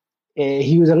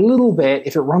he was a little bit,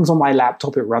 if it runs on my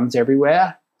laptop, it runs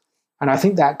everywhere. And I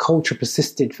think that culture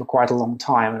persisted for quite a long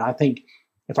time. And I think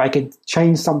if I could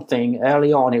change something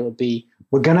early on, it would be,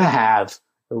 we're going to have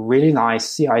a really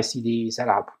nice CI/CD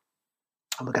setup.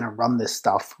 And we're going to run this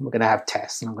stuff. We're going to have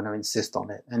tests, and I'm going to insist on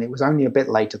it. And it was only a bit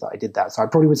later that I did that. So I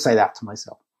probably would say that to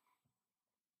myself.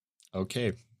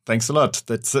 Okay. Thanks a lot.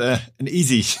 That's an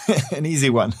easy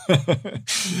one.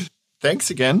 Thanks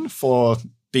again for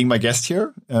being my guest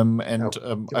here. I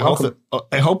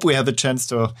hope we have the chance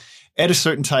to at a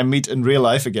certain time meet in real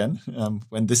life again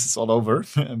when this is all over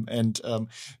and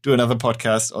do another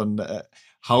podcast on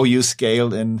how you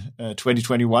scale in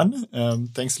 2021.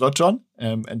 Thanks a lot, John,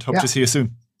 and hope to see you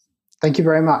soon. Thank you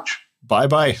very much.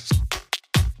 Bye-bye.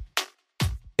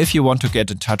 If you want to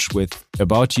get in touch with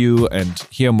About You and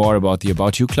hear more about the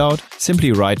About You Cloud,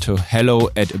 simply write to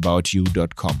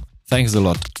hello@aboutyou.com. Thanks a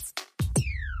lot.